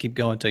we'll just keep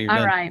going until you're done.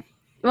 All right.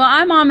 Well,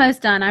 I'm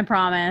almost done, I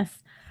promise.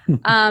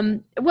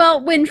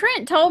 Well, when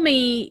Trent told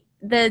me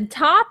the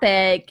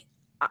topic,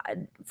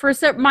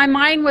 my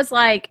mind was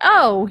like,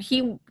 oh,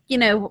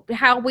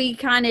 how we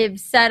kind of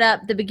set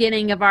up the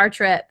beginning of our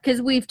trip,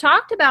 because we've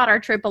talked about our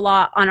trip a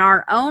lot on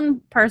our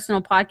own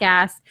personal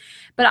podcast,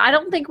 but I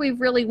don't think we've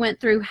really went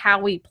through how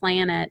we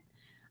plan it.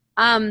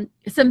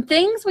 Some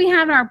things we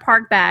have in our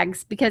park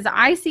bags, because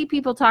I see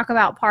people talk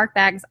about park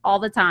bags all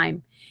the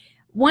time.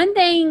 One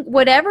thing,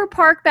 whatever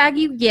park bag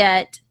you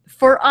get,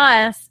 for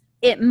us,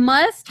 it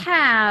must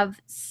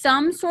have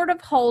some sort of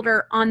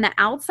holder on the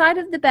outside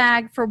of the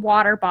bag for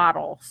water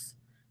bottles.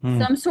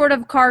 Some sort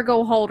of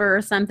cargo holder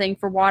or something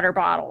for water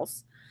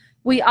bottles.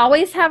 We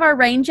always have our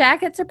rain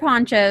jackets or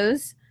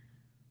ponchos.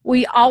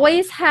 We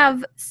always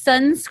have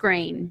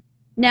sunscreen.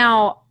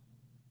 Now,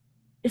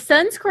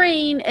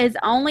 sunscreen is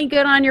only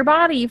good on your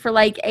body for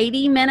like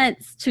 80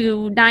 minutes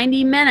to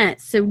 90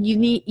 minutes. So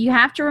you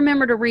have to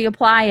remember to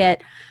reapply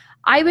it.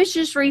 I was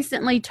just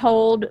recently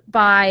told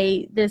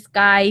by this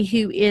guy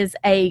who is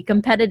a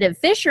competitive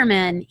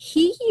fisherman,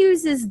 he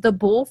uses the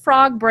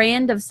Bullfrog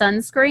brand of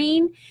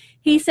sunscreen.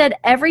 He said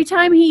every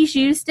time he's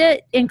used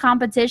it in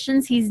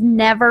competitions, he's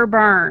never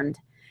burned.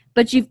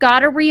 But you've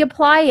got to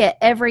reapply it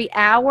every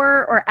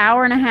hour or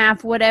hour and a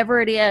half, whatever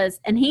it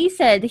is. And he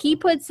said he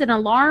puts an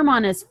alarm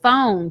on his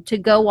phone to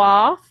go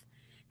off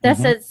that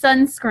says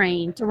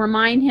sunscreen to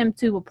remind him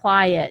to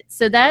apply it.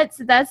 So that's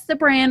the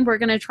brand we're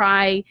going to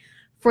try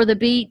for the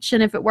beach.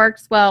 And if it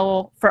works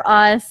well for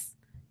us,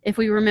 if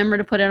we remember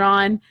to put it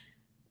on,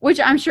 which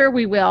I'm sure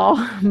we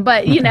will.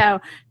 But,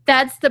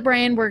 that's the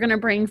brand we're going to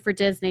bring for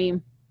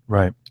Disney.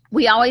 Right.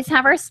 We always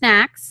have our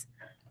snacks.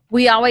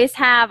 We always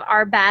have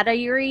our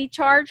battery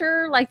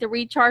charger, like the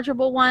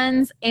rechargeable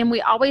ones, and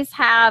we always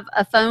have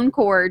a phone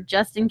cord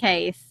just in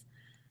case.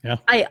 Yeah.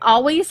 I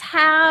always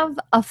have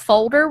a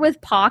folder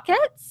with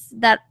pockets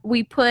that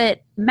we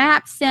put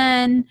maps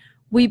in.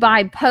 We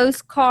buy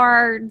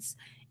postcards.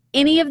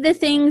 Any of the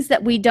things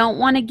that we don't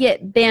want to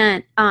get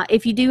bent.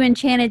 If you do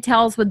Enchanted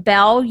Tales with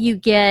Belle, you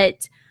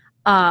get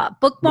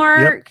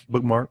bookmark. Yep,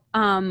 bookmark.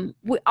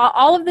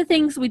 All of the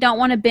things we don't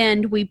want to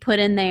bend, we put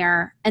in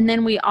there. And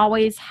then we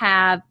always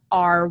have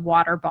our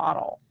water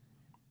bottle.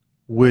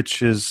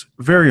 Which is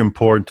very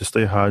important to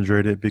stay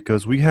hydrated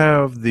because we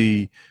have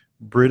the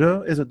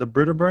Brita. Is it the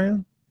Brita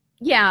brand?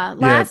 Yeah.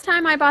 Last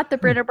time I bought the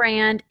Brita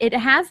brand, it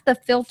has the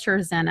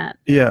filters in it.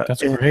 Yeah.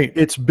 That's great.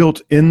 It's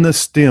built in the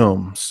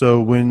stem.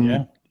 So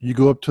when you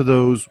go up to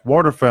those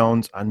water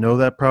fountains, I know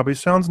that probably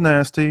sounds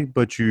nasty,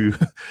 but you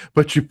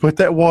put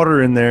that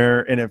water in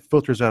there and it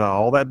filters out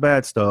all that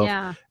bad stuff.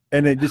 Yeah.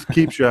 And it just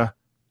keeps you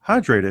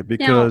hydrated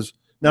because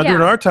now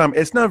during our time,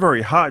 it's not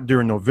very hot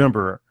during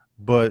November,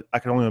 but I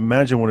can only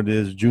imagine what it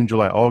is June,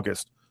 July,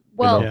 August.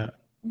 Well,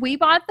 we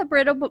bought the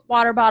Brita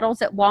water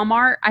bottles at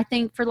Walmart, I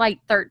think for like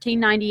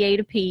 $13.98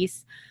 a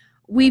piece.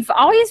 We've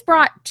always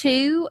brought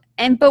two,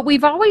 but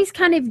we've always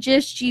kind of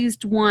just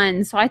used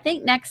one. So I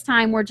think next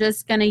time we're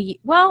just going to,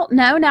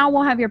 now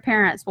we'll have your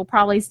parents. We'll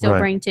probably still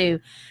bring two.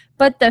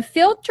 But the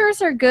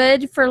filters are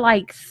good for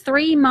like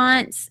 3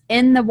 months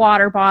in the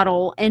water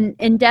bottle and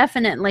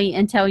indefinitely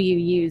until you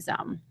use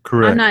them.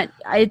 Correct.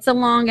 It's a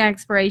long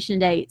expiration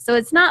date. So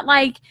it's not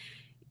like,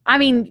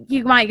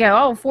 you might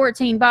go,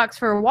 $14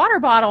 for a water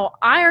bottle.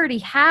 I already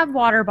have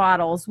water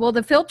bottles. Well,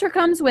 the filter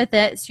comes with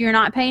it, so you're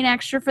not paying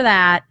extra for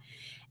that.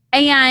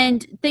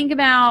 And think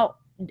about,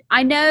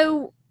 I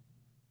know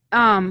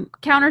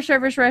counter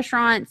service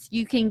restaurants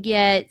you can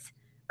get,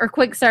 or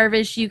quick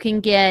service, you can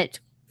get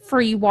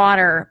free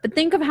water. But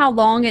think of how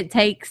long it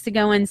takes to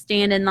go and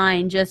stand in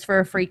line just for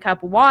a free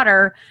cup of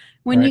water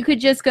when you could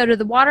just go to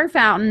the water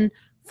fountain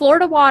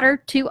Florida water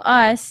to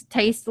us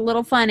tastes a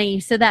little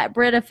funny, so that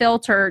Brita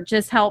filter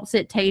just helps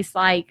it taste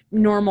like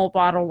normal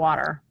bottled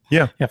water.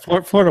 Yeah. Yeah,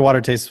 Florida water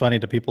tastes funny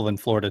to people in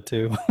Florida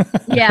too.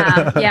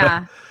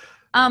 Yeah.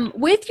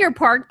 With your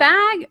park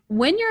bag,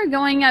 when you're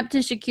going up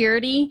to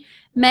security,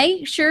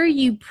 make sure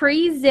you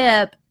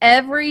pre-zip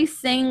every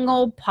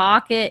single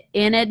pocket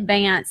in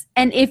advance.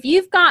 And if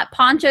you've got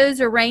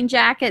ponchos or rain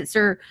jackets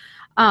or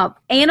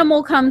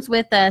animal comes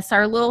with us,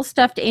 our little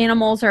stuffed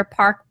animals or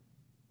park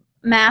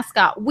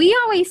mascot, we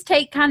always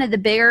take kind of the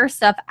bigger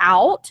stuff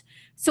out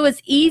so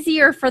it's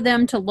easier for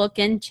them to look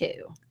into.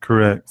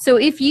 Correct. So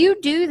if you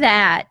do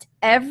that,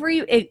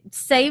 it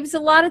saves a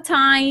lot of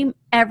time.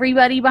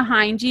 Everybody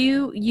behind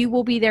you, you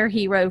will be their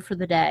hero for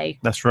the day.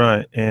 That's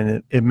right.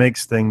 And it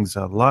makes things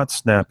a lot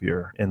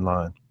snappier in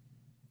line.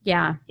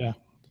 Yeah. Yeah.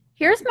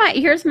 Here's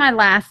my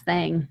last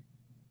thing.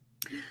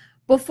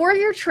 Before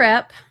your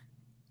trip,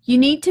 you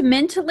need to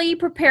mentally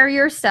prepare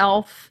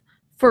yourself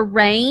for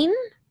rain,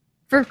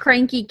 for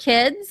cranky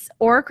kids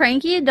or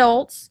cranky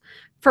adults,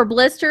 for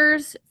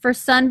blisters, for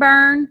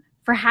sunburn,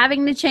 for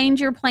having to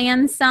change your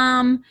plans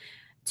some,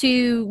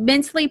 to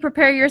mentally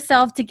prepare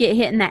yourself to get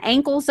hit in the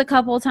ankles a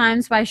couple of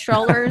times by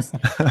strollers.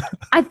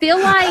 I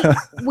feel like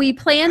we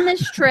plan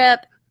this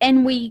trip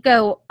and we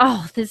go,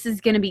 oh, this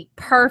is going to be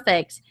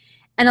perfect.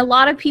 And a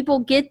lot of people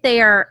get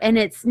there and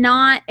it's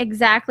not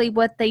exactly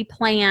what they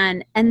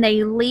plan and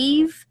they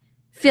leave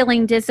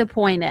feeling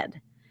disappointed.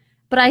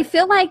 But I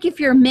feel like if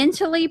you're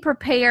mentally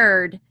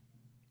prepared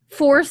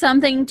for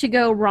something to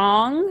go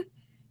wrong,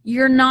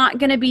 you're not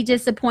going to be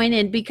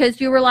disappointed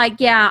because you were like,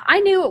 yeah, I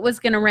knew it was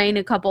going to rain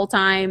a couple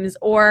times,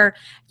 or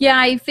yeah,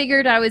 I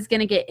figured I was going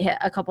to get hit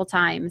a couple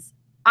times.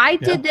 I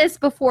did this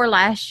before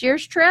last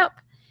year's trip.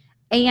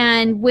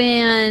 And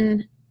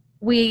when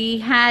we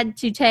had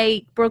to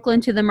take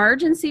Brooklyn to the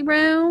emergency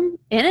room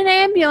in an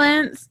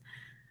ambulance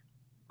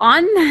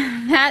on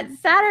that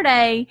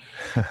Saturday,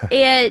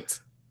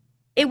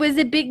 it was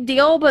a big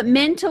deal, but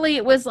mentally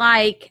it was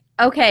like,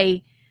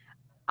 okay,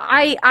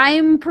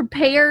 I'm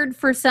prepared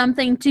for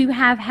something to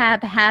have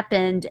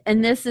happened,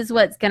 and this is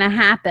what's going to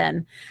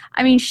happen.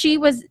 I mean, she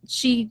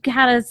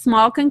had a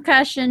small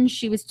concussion.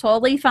 She was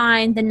totally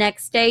fine. The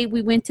next day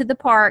we went to the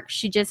park.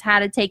 She just had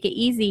to take it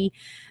easy,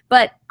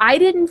 but I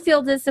didn't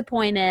feel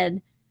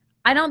disappointed.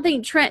 I don't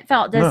think Trent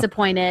felt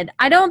disappointed. No.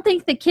 I don't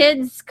think the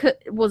kids could.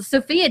 Well,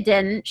 Sophia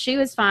didn't. She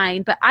was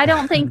fine, but I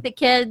don't think the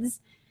kids,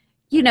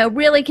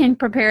 really can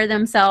prepare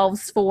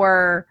themselves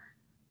for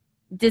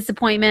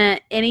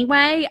disappointment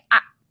anyway.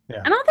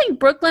 I don't think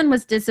Brooklyn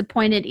was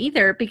disappointed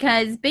either,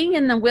 because being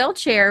in the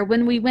wheelchair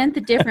when we went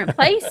to different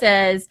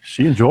places,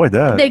 she enjoyed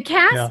that. The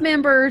cast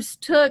members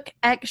took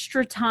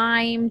extra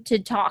time to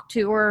talk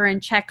to her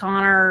and check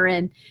on her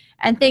and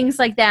things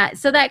like that.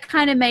 So that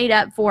kind of made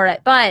up for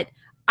it. But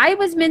I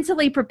was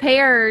mentally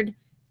prepared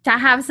to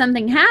have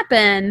something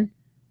happen,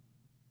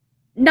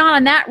 not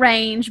in that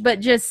range, but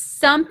just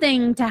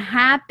something to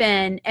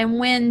happen. And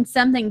when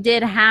something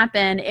did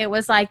happen, it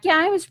was like, yeah,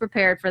 I was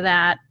prepared for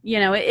that.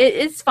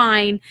 It's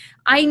fine.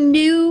 I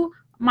knew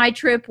my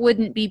trip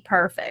wouldn't be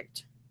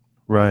perfect.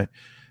 Right.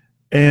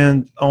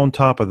 And on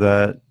top of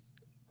that,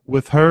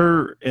 with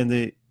her and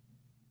the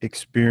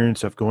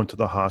experience of going to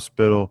the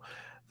hospital,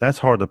 that's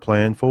hard to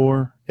plan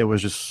for. It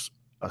was just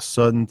a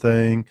sudden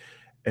thing.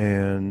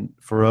 And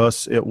for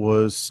us, it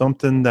was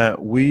something that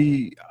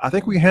I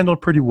think we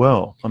handled pretty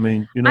well. I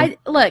mean,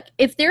 look,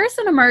 if there's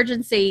an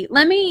emergency,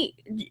 let me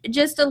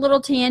just a little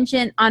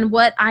tangent on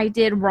what I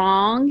did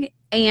wrong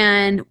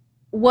and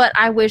what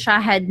I wish I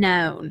had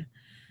known.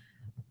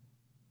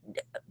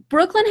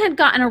 Brooklyn had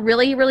gotten a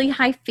really, really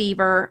high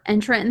fever,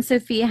 and Trent and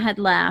Sophia had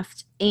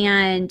left.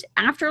 And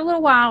after a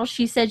little while,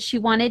 she said she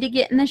wanted to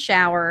get in the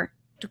shower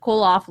to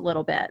cool off a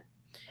little bit.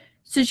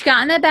 So she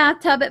got in the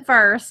bathtub at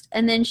first,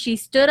 and then she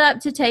stood up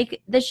to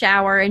take the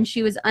shower, and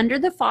she was under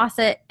the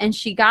faucet, and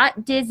she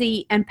got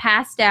dizzy and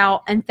passed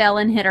out and fell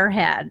and hit her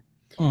head,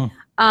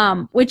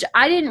 which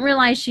I didn't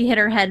realize she hit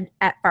her head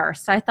at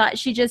first. I thought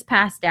she just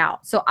passed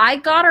out. So I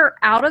got her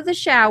out of the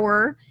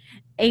shower,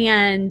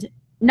 and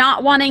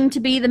not wanting to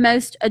be the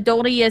most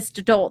adultiest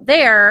adult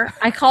there,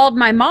 I called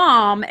my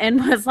mom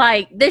and was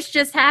like, this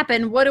just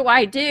happened. What do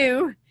I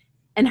do?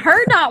 And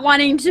her not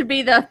wanting to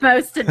be the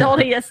most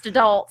adultiest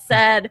adult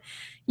said,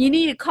 you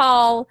need to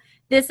call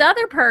this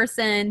other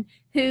person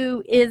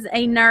who is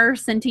a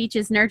nurse and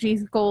teaches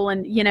nursing school.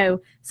 And,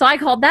 so I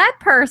called that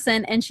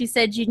person and she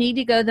said, you need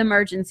to go to the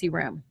emergency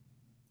room.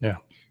 Yeah.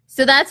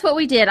 So that's what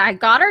we did. I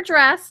got her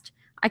dressed.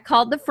 I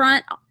called the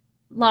front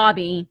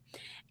lobby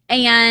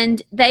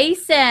and they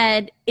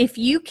said, if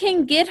you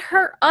can get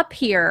her up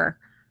here,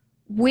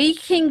 we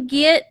can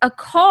get a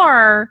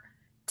car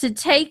to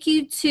take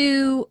you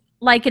to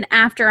like an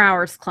after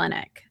hours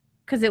clinic,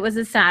 because it was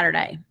a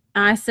Saturday.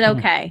 And I said,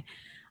 okay,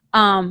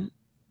 I'm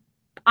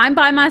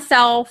by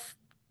myself.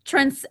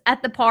 Trent's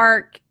at the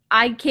park.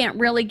 I can't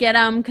really get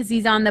him because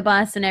he's on the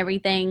bus and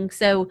everything.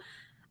 So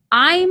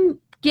I'm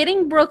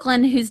getting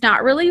Brooklyn, who's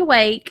not really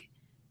awake,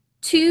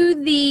 we're in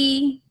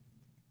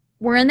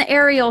the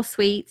aerial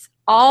suites,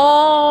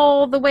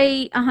 all the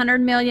way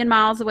 100 million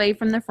miles away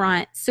from the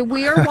front. So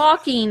we are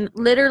walking,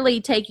 literally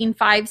taking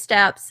 5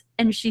 steps,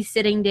 and she's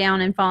sitting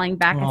down and falling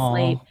back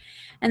asleep.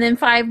 And then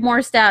 5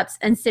 more steps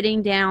and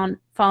sitting down,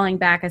 falling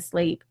back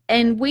asleep.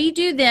 And we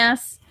do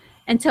this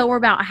until we're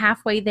about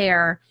halfway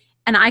there.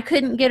 And I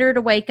couldn't get her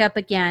to wake up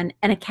again.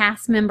 And a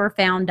cast member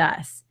found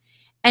us.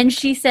 And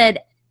she said,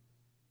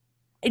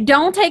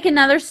 don't take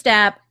another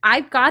step.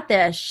 I've got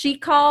this. She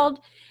called.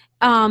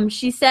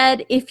 She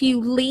said, if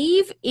you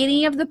leave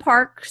any of the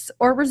parks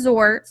or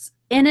resorts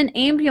in an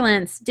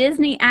ambulance,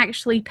 Disney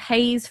actually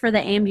pays for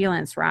the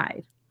ambulance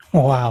ride.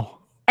 Wow.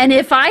 And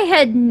if I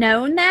had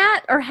known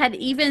that, or had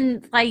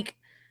even like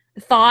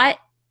thought,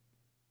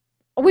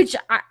 which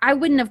I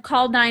wouldn't have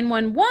called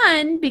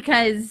 911,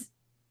 because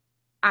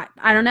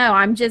I don't know,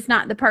 I'm just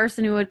not the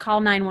person who would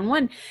call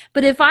 911.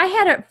 But if I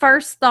had at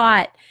first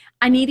thought,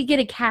 I need to get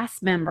a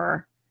cast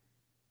member,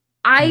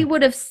 I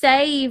would have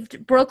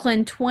saved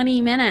Brooklyn 20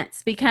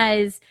 minutes,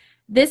 because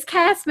this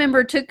cast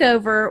member took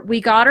over.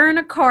 We got her in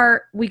a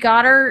cart. We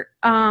got her,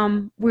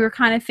 we were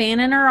kind of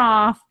fanning her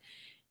off.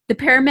 The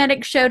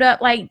paramedic showed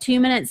up like 2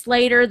 minutes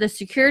later. The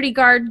security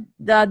guard,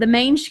 the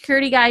main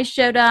security guy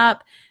showed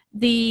up.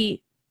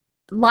 The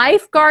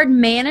lifeguard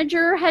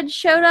manager had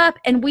showed up,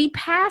 and we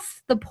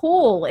passed the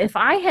pool. If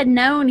I had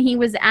known he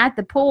was at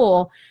the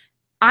pool,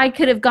 I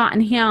could have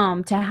gotten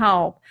him to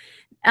help.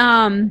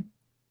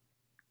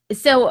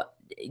 So,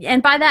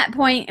 and by that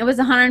point, it was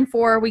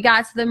 104. We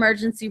got to the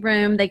emergency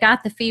room. They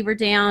got the fever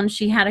down.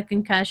 She had a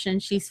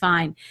concussion. She's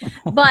fine.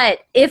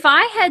 But if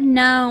I had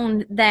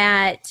known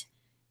that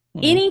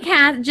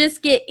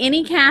just get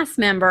any cast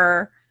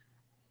member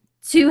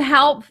to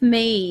help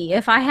me,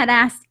 if I had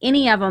asked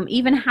any of them,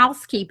 even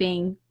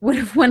housekeeping would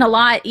have went a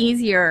lot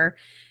easier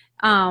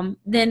than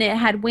it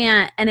had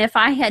went. And if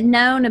I had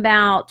known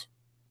about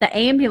the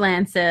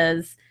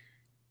ambulances,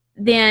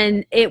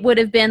 then it would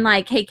have been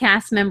like, hey,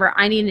 cast member,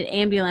 I need an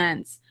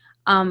ambulance.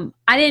 I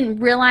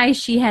didn't realize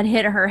she had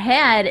hit her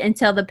head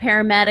until the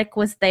paramedic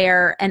was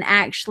there and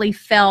actually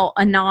felt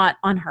a knot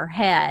on her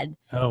head.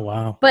 Oh,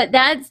 wow. But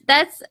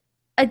that's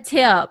a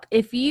tip.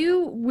 If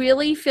you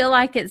really feel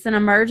like it's an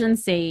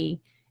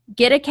emergency,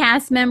 get a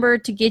cast member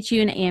to get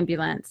you an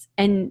ambulance.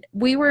 And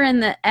we were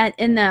in the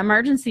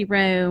emergency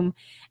room,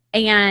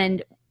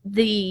 and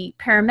the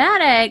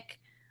paramedic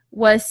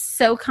was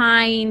so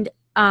kind.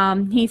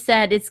 He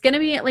said, it's going to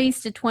be at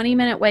least a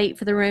 20-minute wait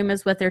for the room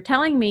is what they're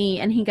telling me.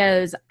 And he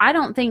goes, I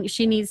don't think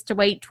she needs to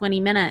wait 20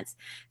 minutes.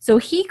 So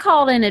he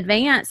called in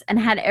advance and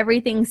had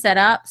everything set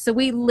up. So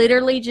we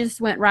literally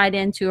just went right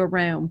into a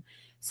room.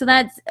 So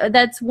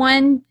that's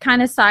one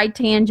kind of side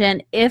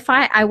tangent. If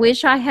I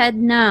wish I had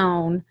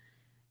known,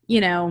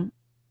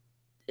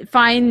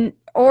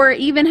 or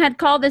even had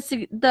called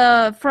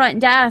the front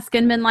desk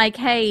and been like,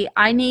 hey,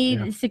 I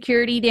need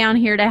security down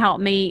here to help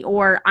me,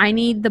 or I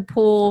need the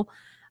pool,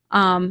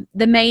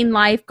 the main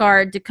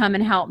lifeguard to come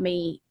and help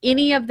me.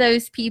 Any of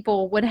those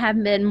people would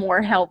have been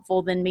more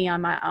helpful than me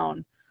on my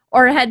own,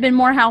 or had been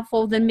more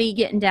helpful than me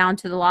getting down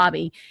to the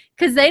lobby,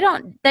 because they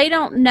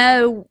don't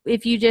know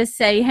if you just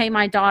say, hey,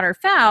 my daughter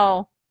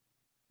fell.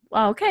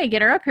 Well, okay,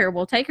 get her up here.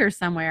 We'll take her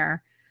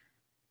somewhere.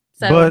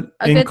 So, but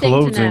a in good thing to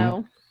closing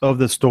know. Of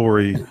the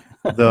story,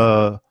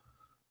 the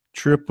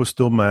trip was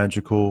still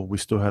magical. We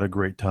still had a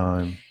great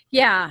time.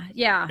 Yeah,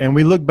 yeah. And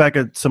we look back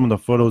at some of the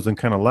photos and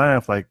kind of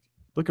laugh, like,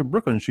 look at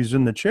Brooklyn, she's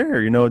in the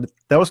chair.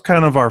 That was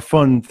kind of our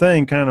fun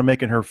thing, kind of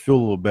making her feel a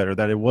little better,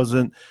 that it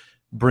wasn't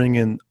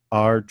bringing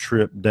our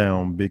trip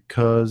down,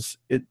 because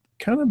it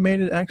kind of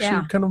made it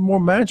actually kind of more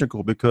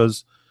magical,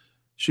 because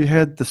she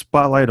had the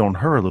spotlight on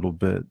her a little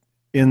bit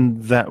in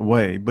that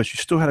way, but she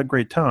still had a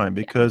great time.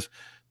 Because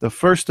the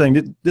first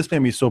thing, this made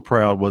me so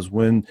proud, was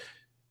when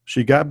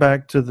she got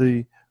back to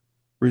the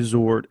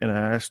resort and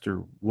I asked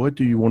her, what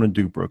do you want to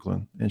do,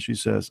 Brooklyn? And she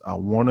says, I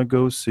want to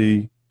go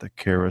see the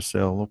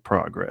Carousel of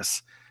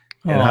Progress.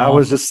 And I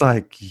was just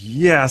like,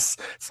 yes,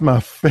 it's my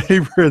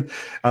favorite.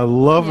 I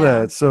love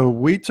that. So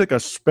we took a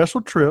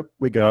special trip.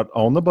 We got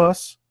on the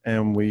bus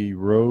and we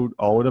rode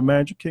all of the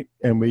Magic,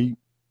 and we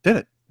did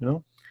it,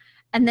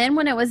 And then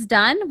when it was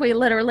done, we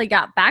literally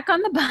got back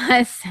on the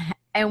bus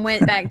and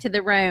went back to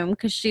the room,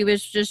 because she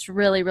was just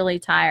really, really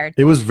tired.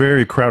 It was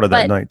very crowded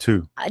that night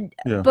too.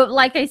 But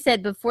like I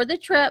said, before the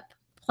trip,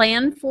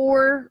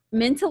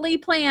 mentally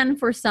plan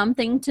for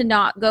something to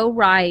not go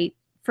right,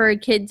 for a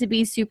kid to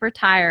be super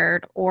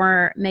tired,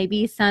 or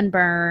maybe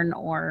sunburn,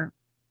 or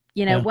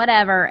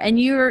whatever, and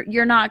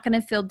you're not going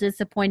to feel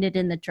disappointed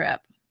in the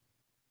trip.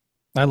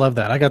 I love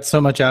that. I got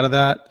so much out of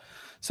that.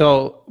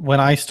 So when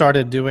I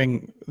started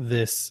doing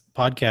this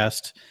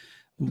podcast,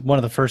 one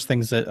of the first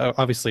things that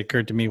obviously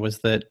occurred to me was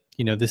that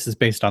this is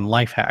based on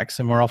life hacks,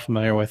 and we're all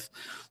familiar with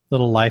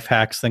little life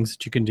hacks, things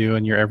that you can do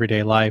in your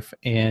everyday life.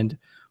 And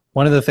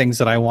one of the things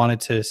that I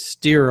wanted to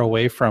steer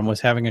away from was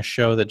having a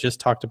show that just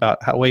talked about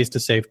ways to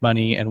save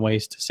money and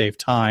ways to save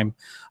time.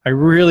 I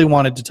really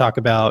wanted to talk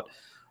about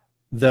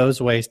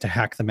those ways to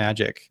hack the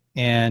magic,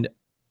 and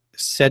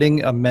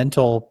setting a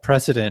mental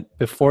precedent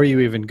before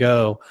you even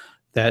go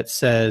that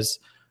says,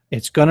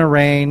 it's going to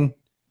rain.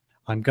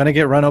 I'm gonna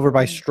get run over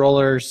by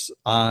strollers.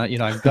 You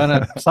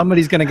know,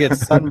 somebody's gonna get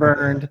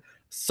sunburned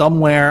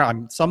somewhere.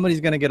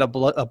 Somebody's gonna get a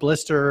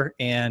blister,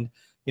 and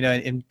you know,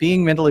 and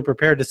being mentally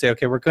prepared to say,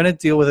 okay, we're gonna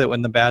deal with it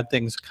when the bad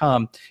things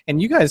come.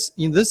 And you guys,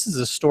 you know, this is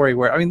a story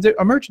where, I mean, the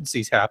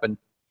emergencies happen,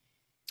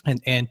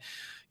 and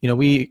you know,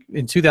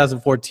 in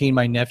 2014,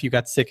 my nephew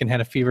got sick and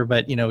had a fever,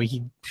 but you know,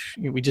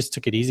 we just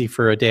took it easy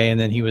for a day, and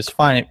then he was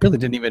fine. It really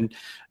didn't even,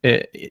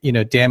 you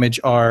know, damage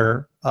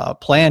our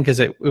plan, because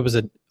it was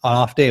an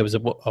off day. It was a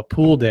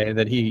pool day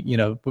that he, you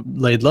know,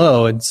 laid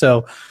low, and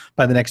so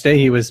by the next day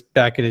he was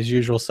back at his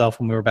usual self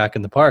when we were back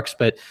in the parks.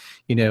 But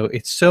you know,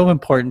 it's so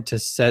important to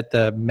set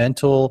the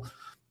mental,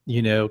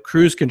 you know,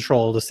 cruise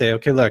control to say,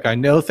 okay, look, I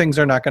know things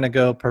are not going to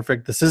go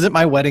perfect. This isn't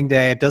my wedding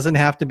day. It doesn't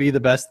have to be the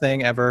best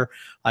thing ever.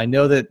 I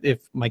know that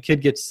if my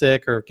kid gets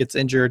sick or gets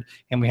injured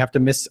and we have to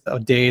miss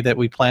a day that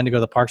we plan to go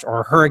to the parks,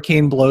 or a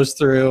hurricane blows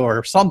through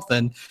or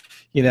something,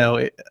 you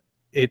know,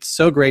 it's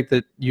so great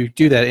that you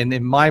do that. And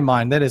in my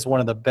mind, that is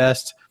one of the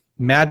best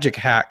magic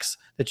hacks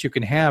that you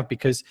can have,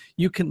 because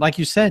you can, like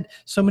you said,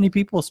 so many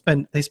people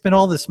spend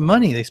all this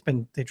money.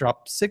 They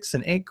drop $6,000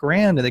 and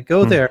 $8,000 and they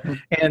go there,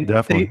 and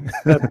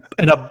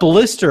and a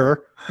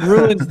blister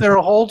ruins their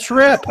whole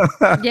trip.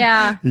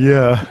 Yeah.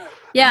 Yeah.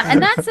 Yeah,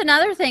 and that's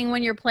another thing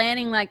when you're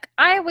planning. Like,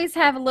 I always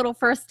have a little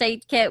first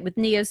aid kit with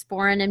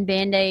Neosporin and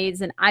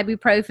Band-Aids and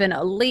ibuprofen,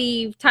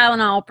 Aleve,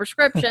 Tylenol,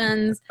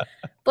 prescriptions,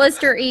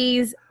 blister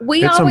ease.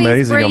 It's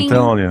always amazing, I'm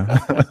telling you.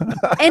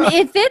 And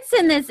it fits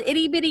in this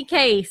itty bitty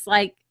case.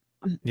 Like,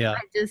 yeah,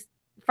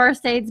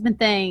 first aid's my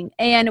thing.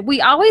 And we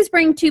always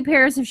bring 2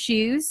 pairs of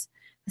shoes.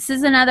 This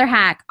is another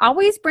hack.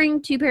 Always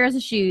bring 2 pairs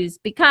of shoes,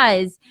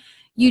 because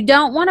you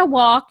don't want to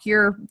walk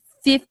your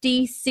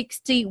 50,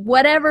 60,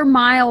 whatever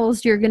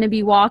miles you're going to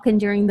be walking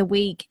during the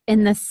week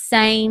in the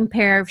same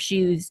pair of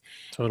shoes.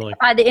 Totally.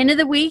 By the end of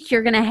the week,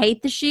 you're going to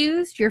hate the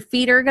shoes. Your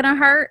feet are going to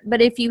hurt.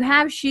 But if you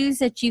have shoes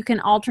that you can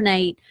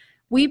alternate,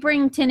 we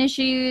bring tennis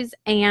shoes,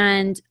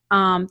 and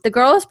the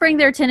girls bring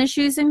their tennis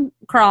shoes and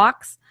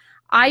Crocs.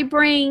 I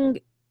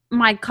bring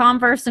my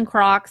Converse and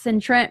Crocs,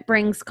 and Trent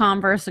brings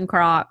Converse and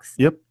Crocs.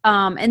 Yep.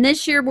 And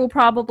this year we'll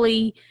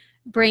probably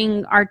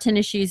bring our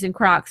tennis shoes and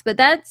Crocs. But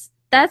that's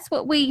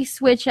what we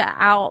switch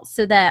out,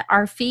 so that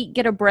our feet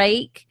get a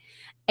break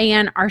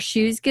and our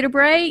shoes get a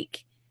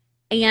break.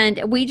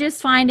 And we just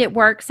find it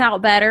works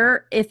out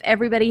better if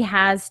everybody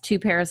has 2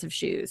 pairs of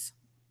shoes.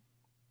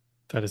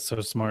 That is so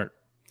smart.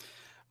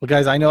 Well,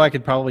 guys, I know I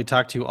could probably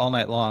talk to you all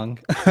night long.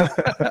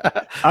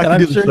 I can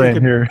do the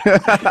same here.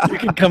 You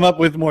can come up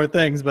with more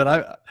things,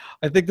 but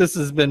I think this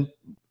has been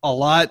a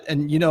lot.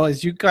 And, you know,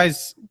 as you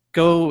guys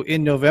go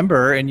in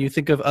November and you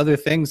think of other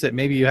things that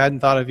maybe you hadn't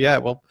thought of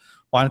yet, well,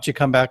 why don't you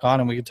come back on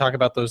and we can talk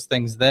about those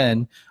things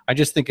then? I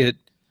just think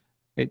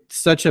it's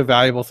such a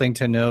valuable thing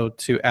to know,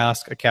 to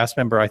ask a cast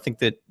member. I think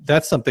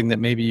that's something that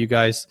maybe you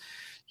guys,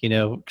 you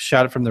know,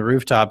 shout it from the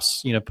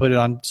rooftops, you know, put it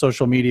on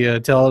social media,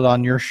 tell it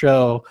on your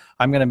show.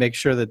 I'm going to make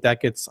sure that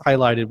gets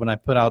highlighted when I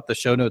put out the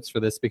show notes for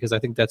this, because I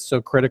think that's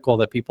so critical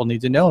that people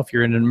need to know. If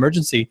you're in an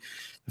emergency,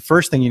 the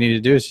first thing you need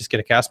to do is just get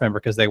a cast member,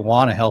 because they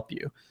want to help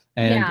you.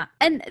 And yeah,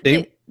 and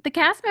the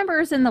cast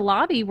members in the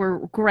lobby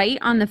were great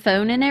on the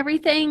phone and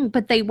everything,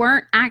 but they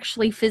weren't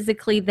actually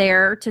physically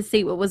there to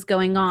see what was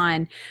going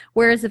on.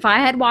 Whereas if I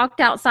had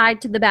walked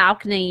outside to the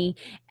balcony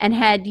and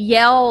had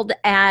yelled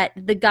at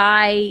the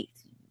guy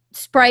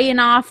spraying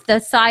off the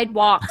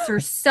sidewalks or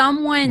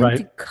someone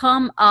to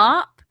come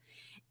up,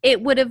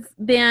 it would have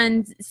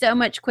been so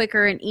much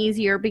quicker and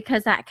easier,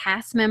 because that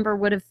cast member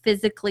would have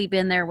physically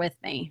been there with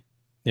me.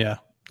 Yeah.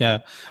 Yeah.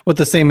 With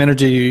the same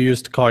energy you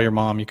used to call your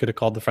mom, you could have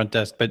called the front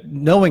desk. But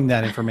knowing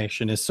that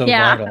information is so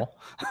vital.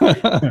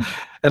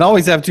 And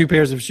always have 2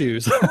 pairs of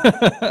shoes.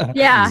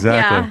 Yeah.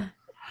 Exactly. Yeah.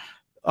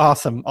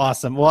 Awesome.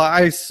 Awesome. Well,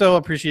 I so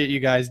appreciate you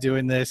guys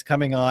doing this,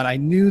 coming on. I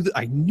knew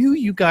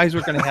you guys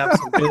were going to have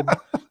some good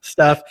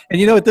stuff. And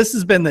you know what? This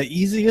has been the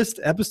easiest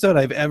episode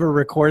I've ever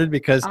recorded,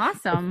 because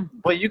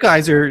well, you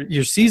guys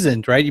you're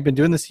seasoned, right? You've been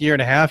doing this a year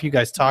and a half. You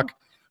guys talk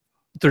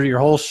through your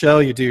whole show.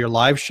 You do your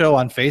live show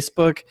on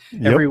Facebook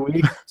every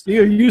week. So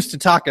you're used to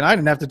talking. I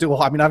didn't have to do,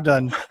 I mean, I've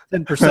done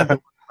 10% of what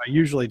I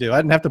usually do. I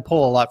didn't have to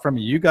pull a lot from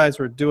you. You guys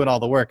were doing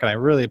all the work, and I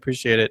really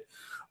appreciate it.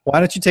 Why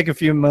don't you take a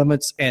few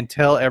moments and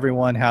tell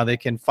everyone how they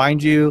can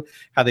find you,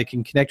 how they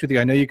can connect with you?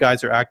 I know you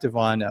guys are active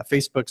on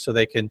Facebook, so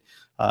they can,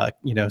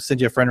 you know,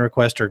 send you a friend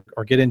request or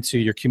get into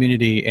your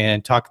community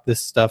and talk this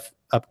stuff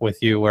up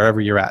with you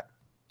wherever you're at.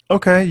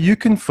 Okay, you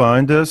can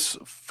find us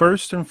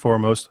first and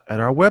foremost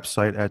at our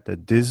website at the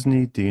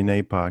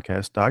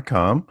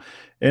DisneyDNApodcast.com.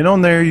 And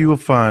on there, you will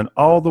find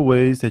all the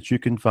ways that you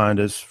can find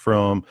us,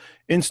 from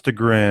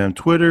Instagram,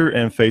 Twitter,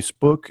 and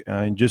Facebook.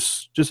 And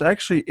just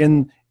actually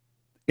in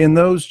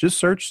those, just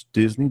search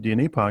Disney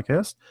DNA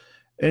Podcast.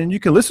 And you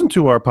can listen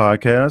to our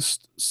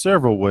podcast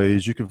several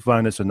ways. You can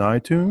find us in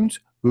iTunes,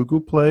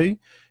 Google Play.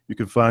 You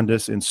can find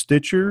us in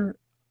Stitcher,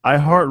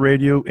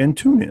 iHeartRadio, and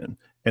TuneIn.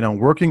 And I'm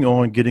working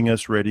on getting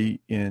us ready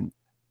in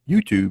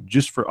YouTube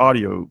just for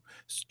audio.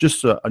 It's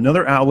just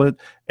another outlet.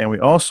 And we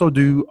also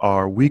do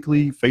our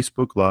weekly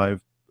Facebook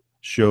Live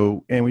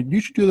show, and we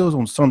usually do those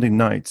on Sunday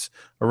nights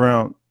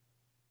around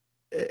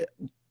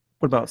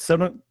what about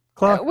 7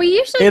 o'clock? We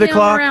usually 8 do them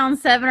o'clock? around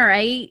 7 or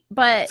 8,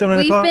 but 7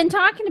 we've o'clock? been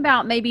talking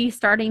about maybe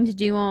starting to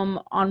do them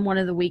on one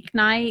of the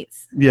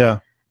weeknights. Yeah.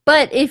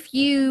 But if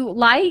you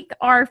like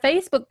our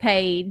Facebook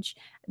page,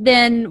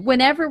 then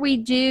whenever we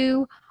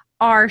do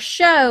our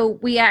show,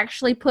 we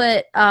actually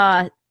put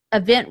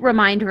event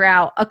reminder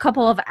out a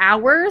couple of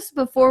hours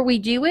before we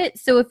do it.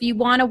 So if you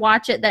want to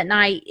watch it that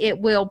night, it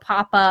will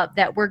pop up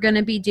that we're going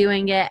to be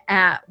doing it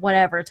at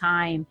whatever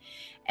time.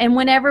 And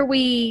whenever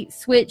we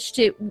switch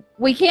to,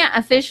 we can't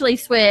officially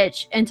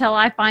switch until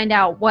I find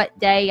out what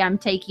day I'm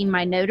taking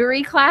my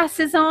notary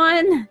classes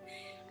on.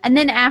 And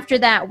then after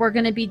that, we're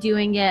going to be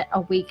doing it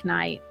a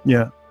weeknight.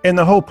 Yeah. And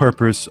the whole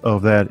purpose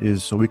of that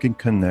is so we can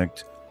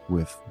connect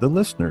with the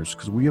listeners,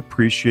 because we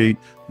appreciate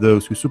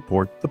those who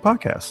support the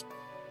podcast.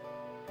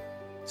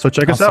 So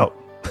check us out.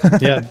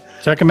 Yeah,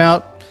 check them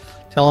out.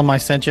 Tell them I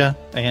sent you.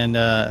 And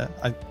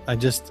I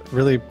just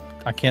really,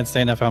 I can't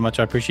say enough how much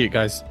I appreciate you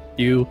guys.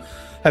 You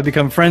have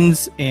become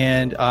friends,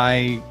 and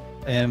I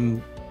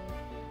am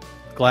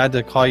glad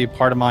to call you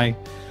part of my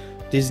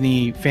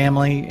Disney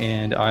family,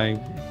 and I'm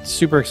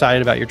super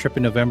excited about your trip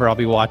in November. I'll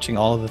be watching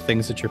all of the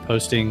things that you're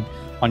posting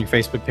on your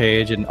Facebook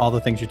page and all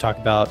the things you talk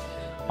about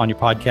on your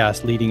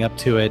podcast leading up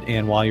to it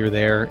and while you're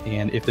there.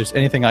 And if there's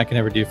anything I can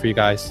ever do for you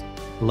guys,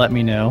 let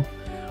me know.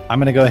 I'm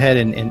going to go ahead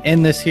and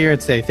end this here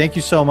and say thank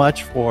you so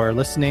much for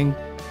listening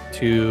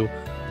to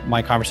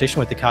my conversation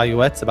with the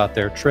Caillouets about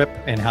their trip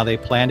and how they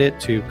planned it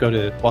to go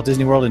to Walt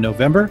Disney World in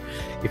November.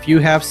 If you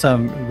have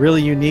some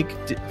really unique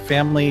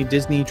family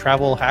Disney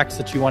travel hacks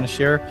that you want to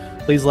share,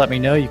 please let me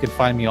know. You can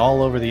find me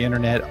all over the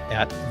internet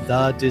at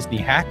The Disney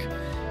Hack.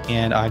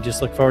 And I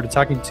just look forward to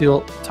talking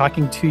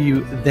to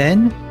you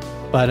then.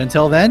 But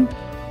until then,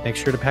 make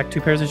sure to pack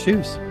 2 pairs of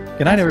shoes.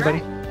 Good night, everybody.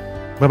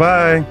 Right.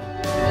 Bye-bye.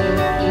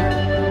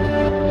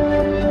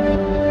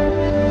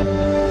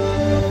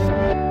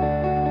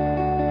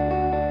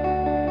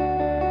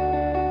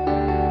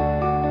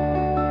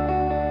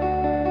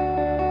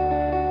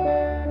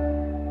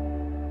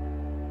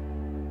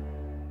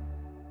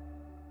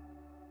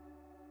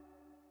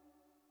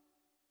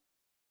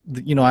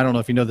 You know, I don't know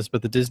if you know this,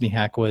 but the Disney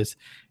Hack was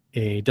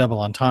a double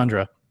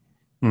entendre.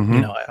 Mm-hmm.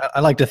 You know, I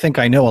like to think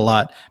I know a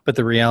lot, but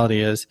the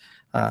reality is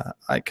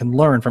I can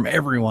learn from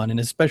everyone, and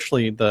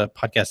especially the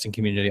podcasting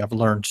community I've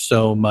learned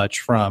so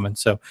much from. And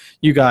so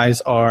you guys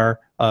are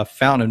a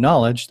fountain of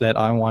knowledge that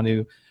I want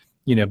to,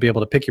 you know, be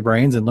able to pick your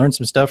brains and learn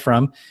some stuff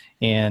from.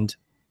 And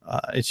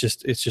it's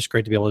just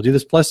great to be able to do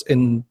this. Plus,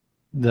 in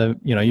the,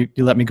 you know, you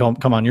let me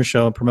come on your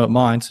show and promote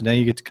mine. So now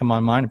you get to come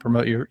on mine and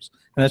promote yours.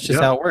 And that's just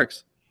how it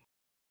works.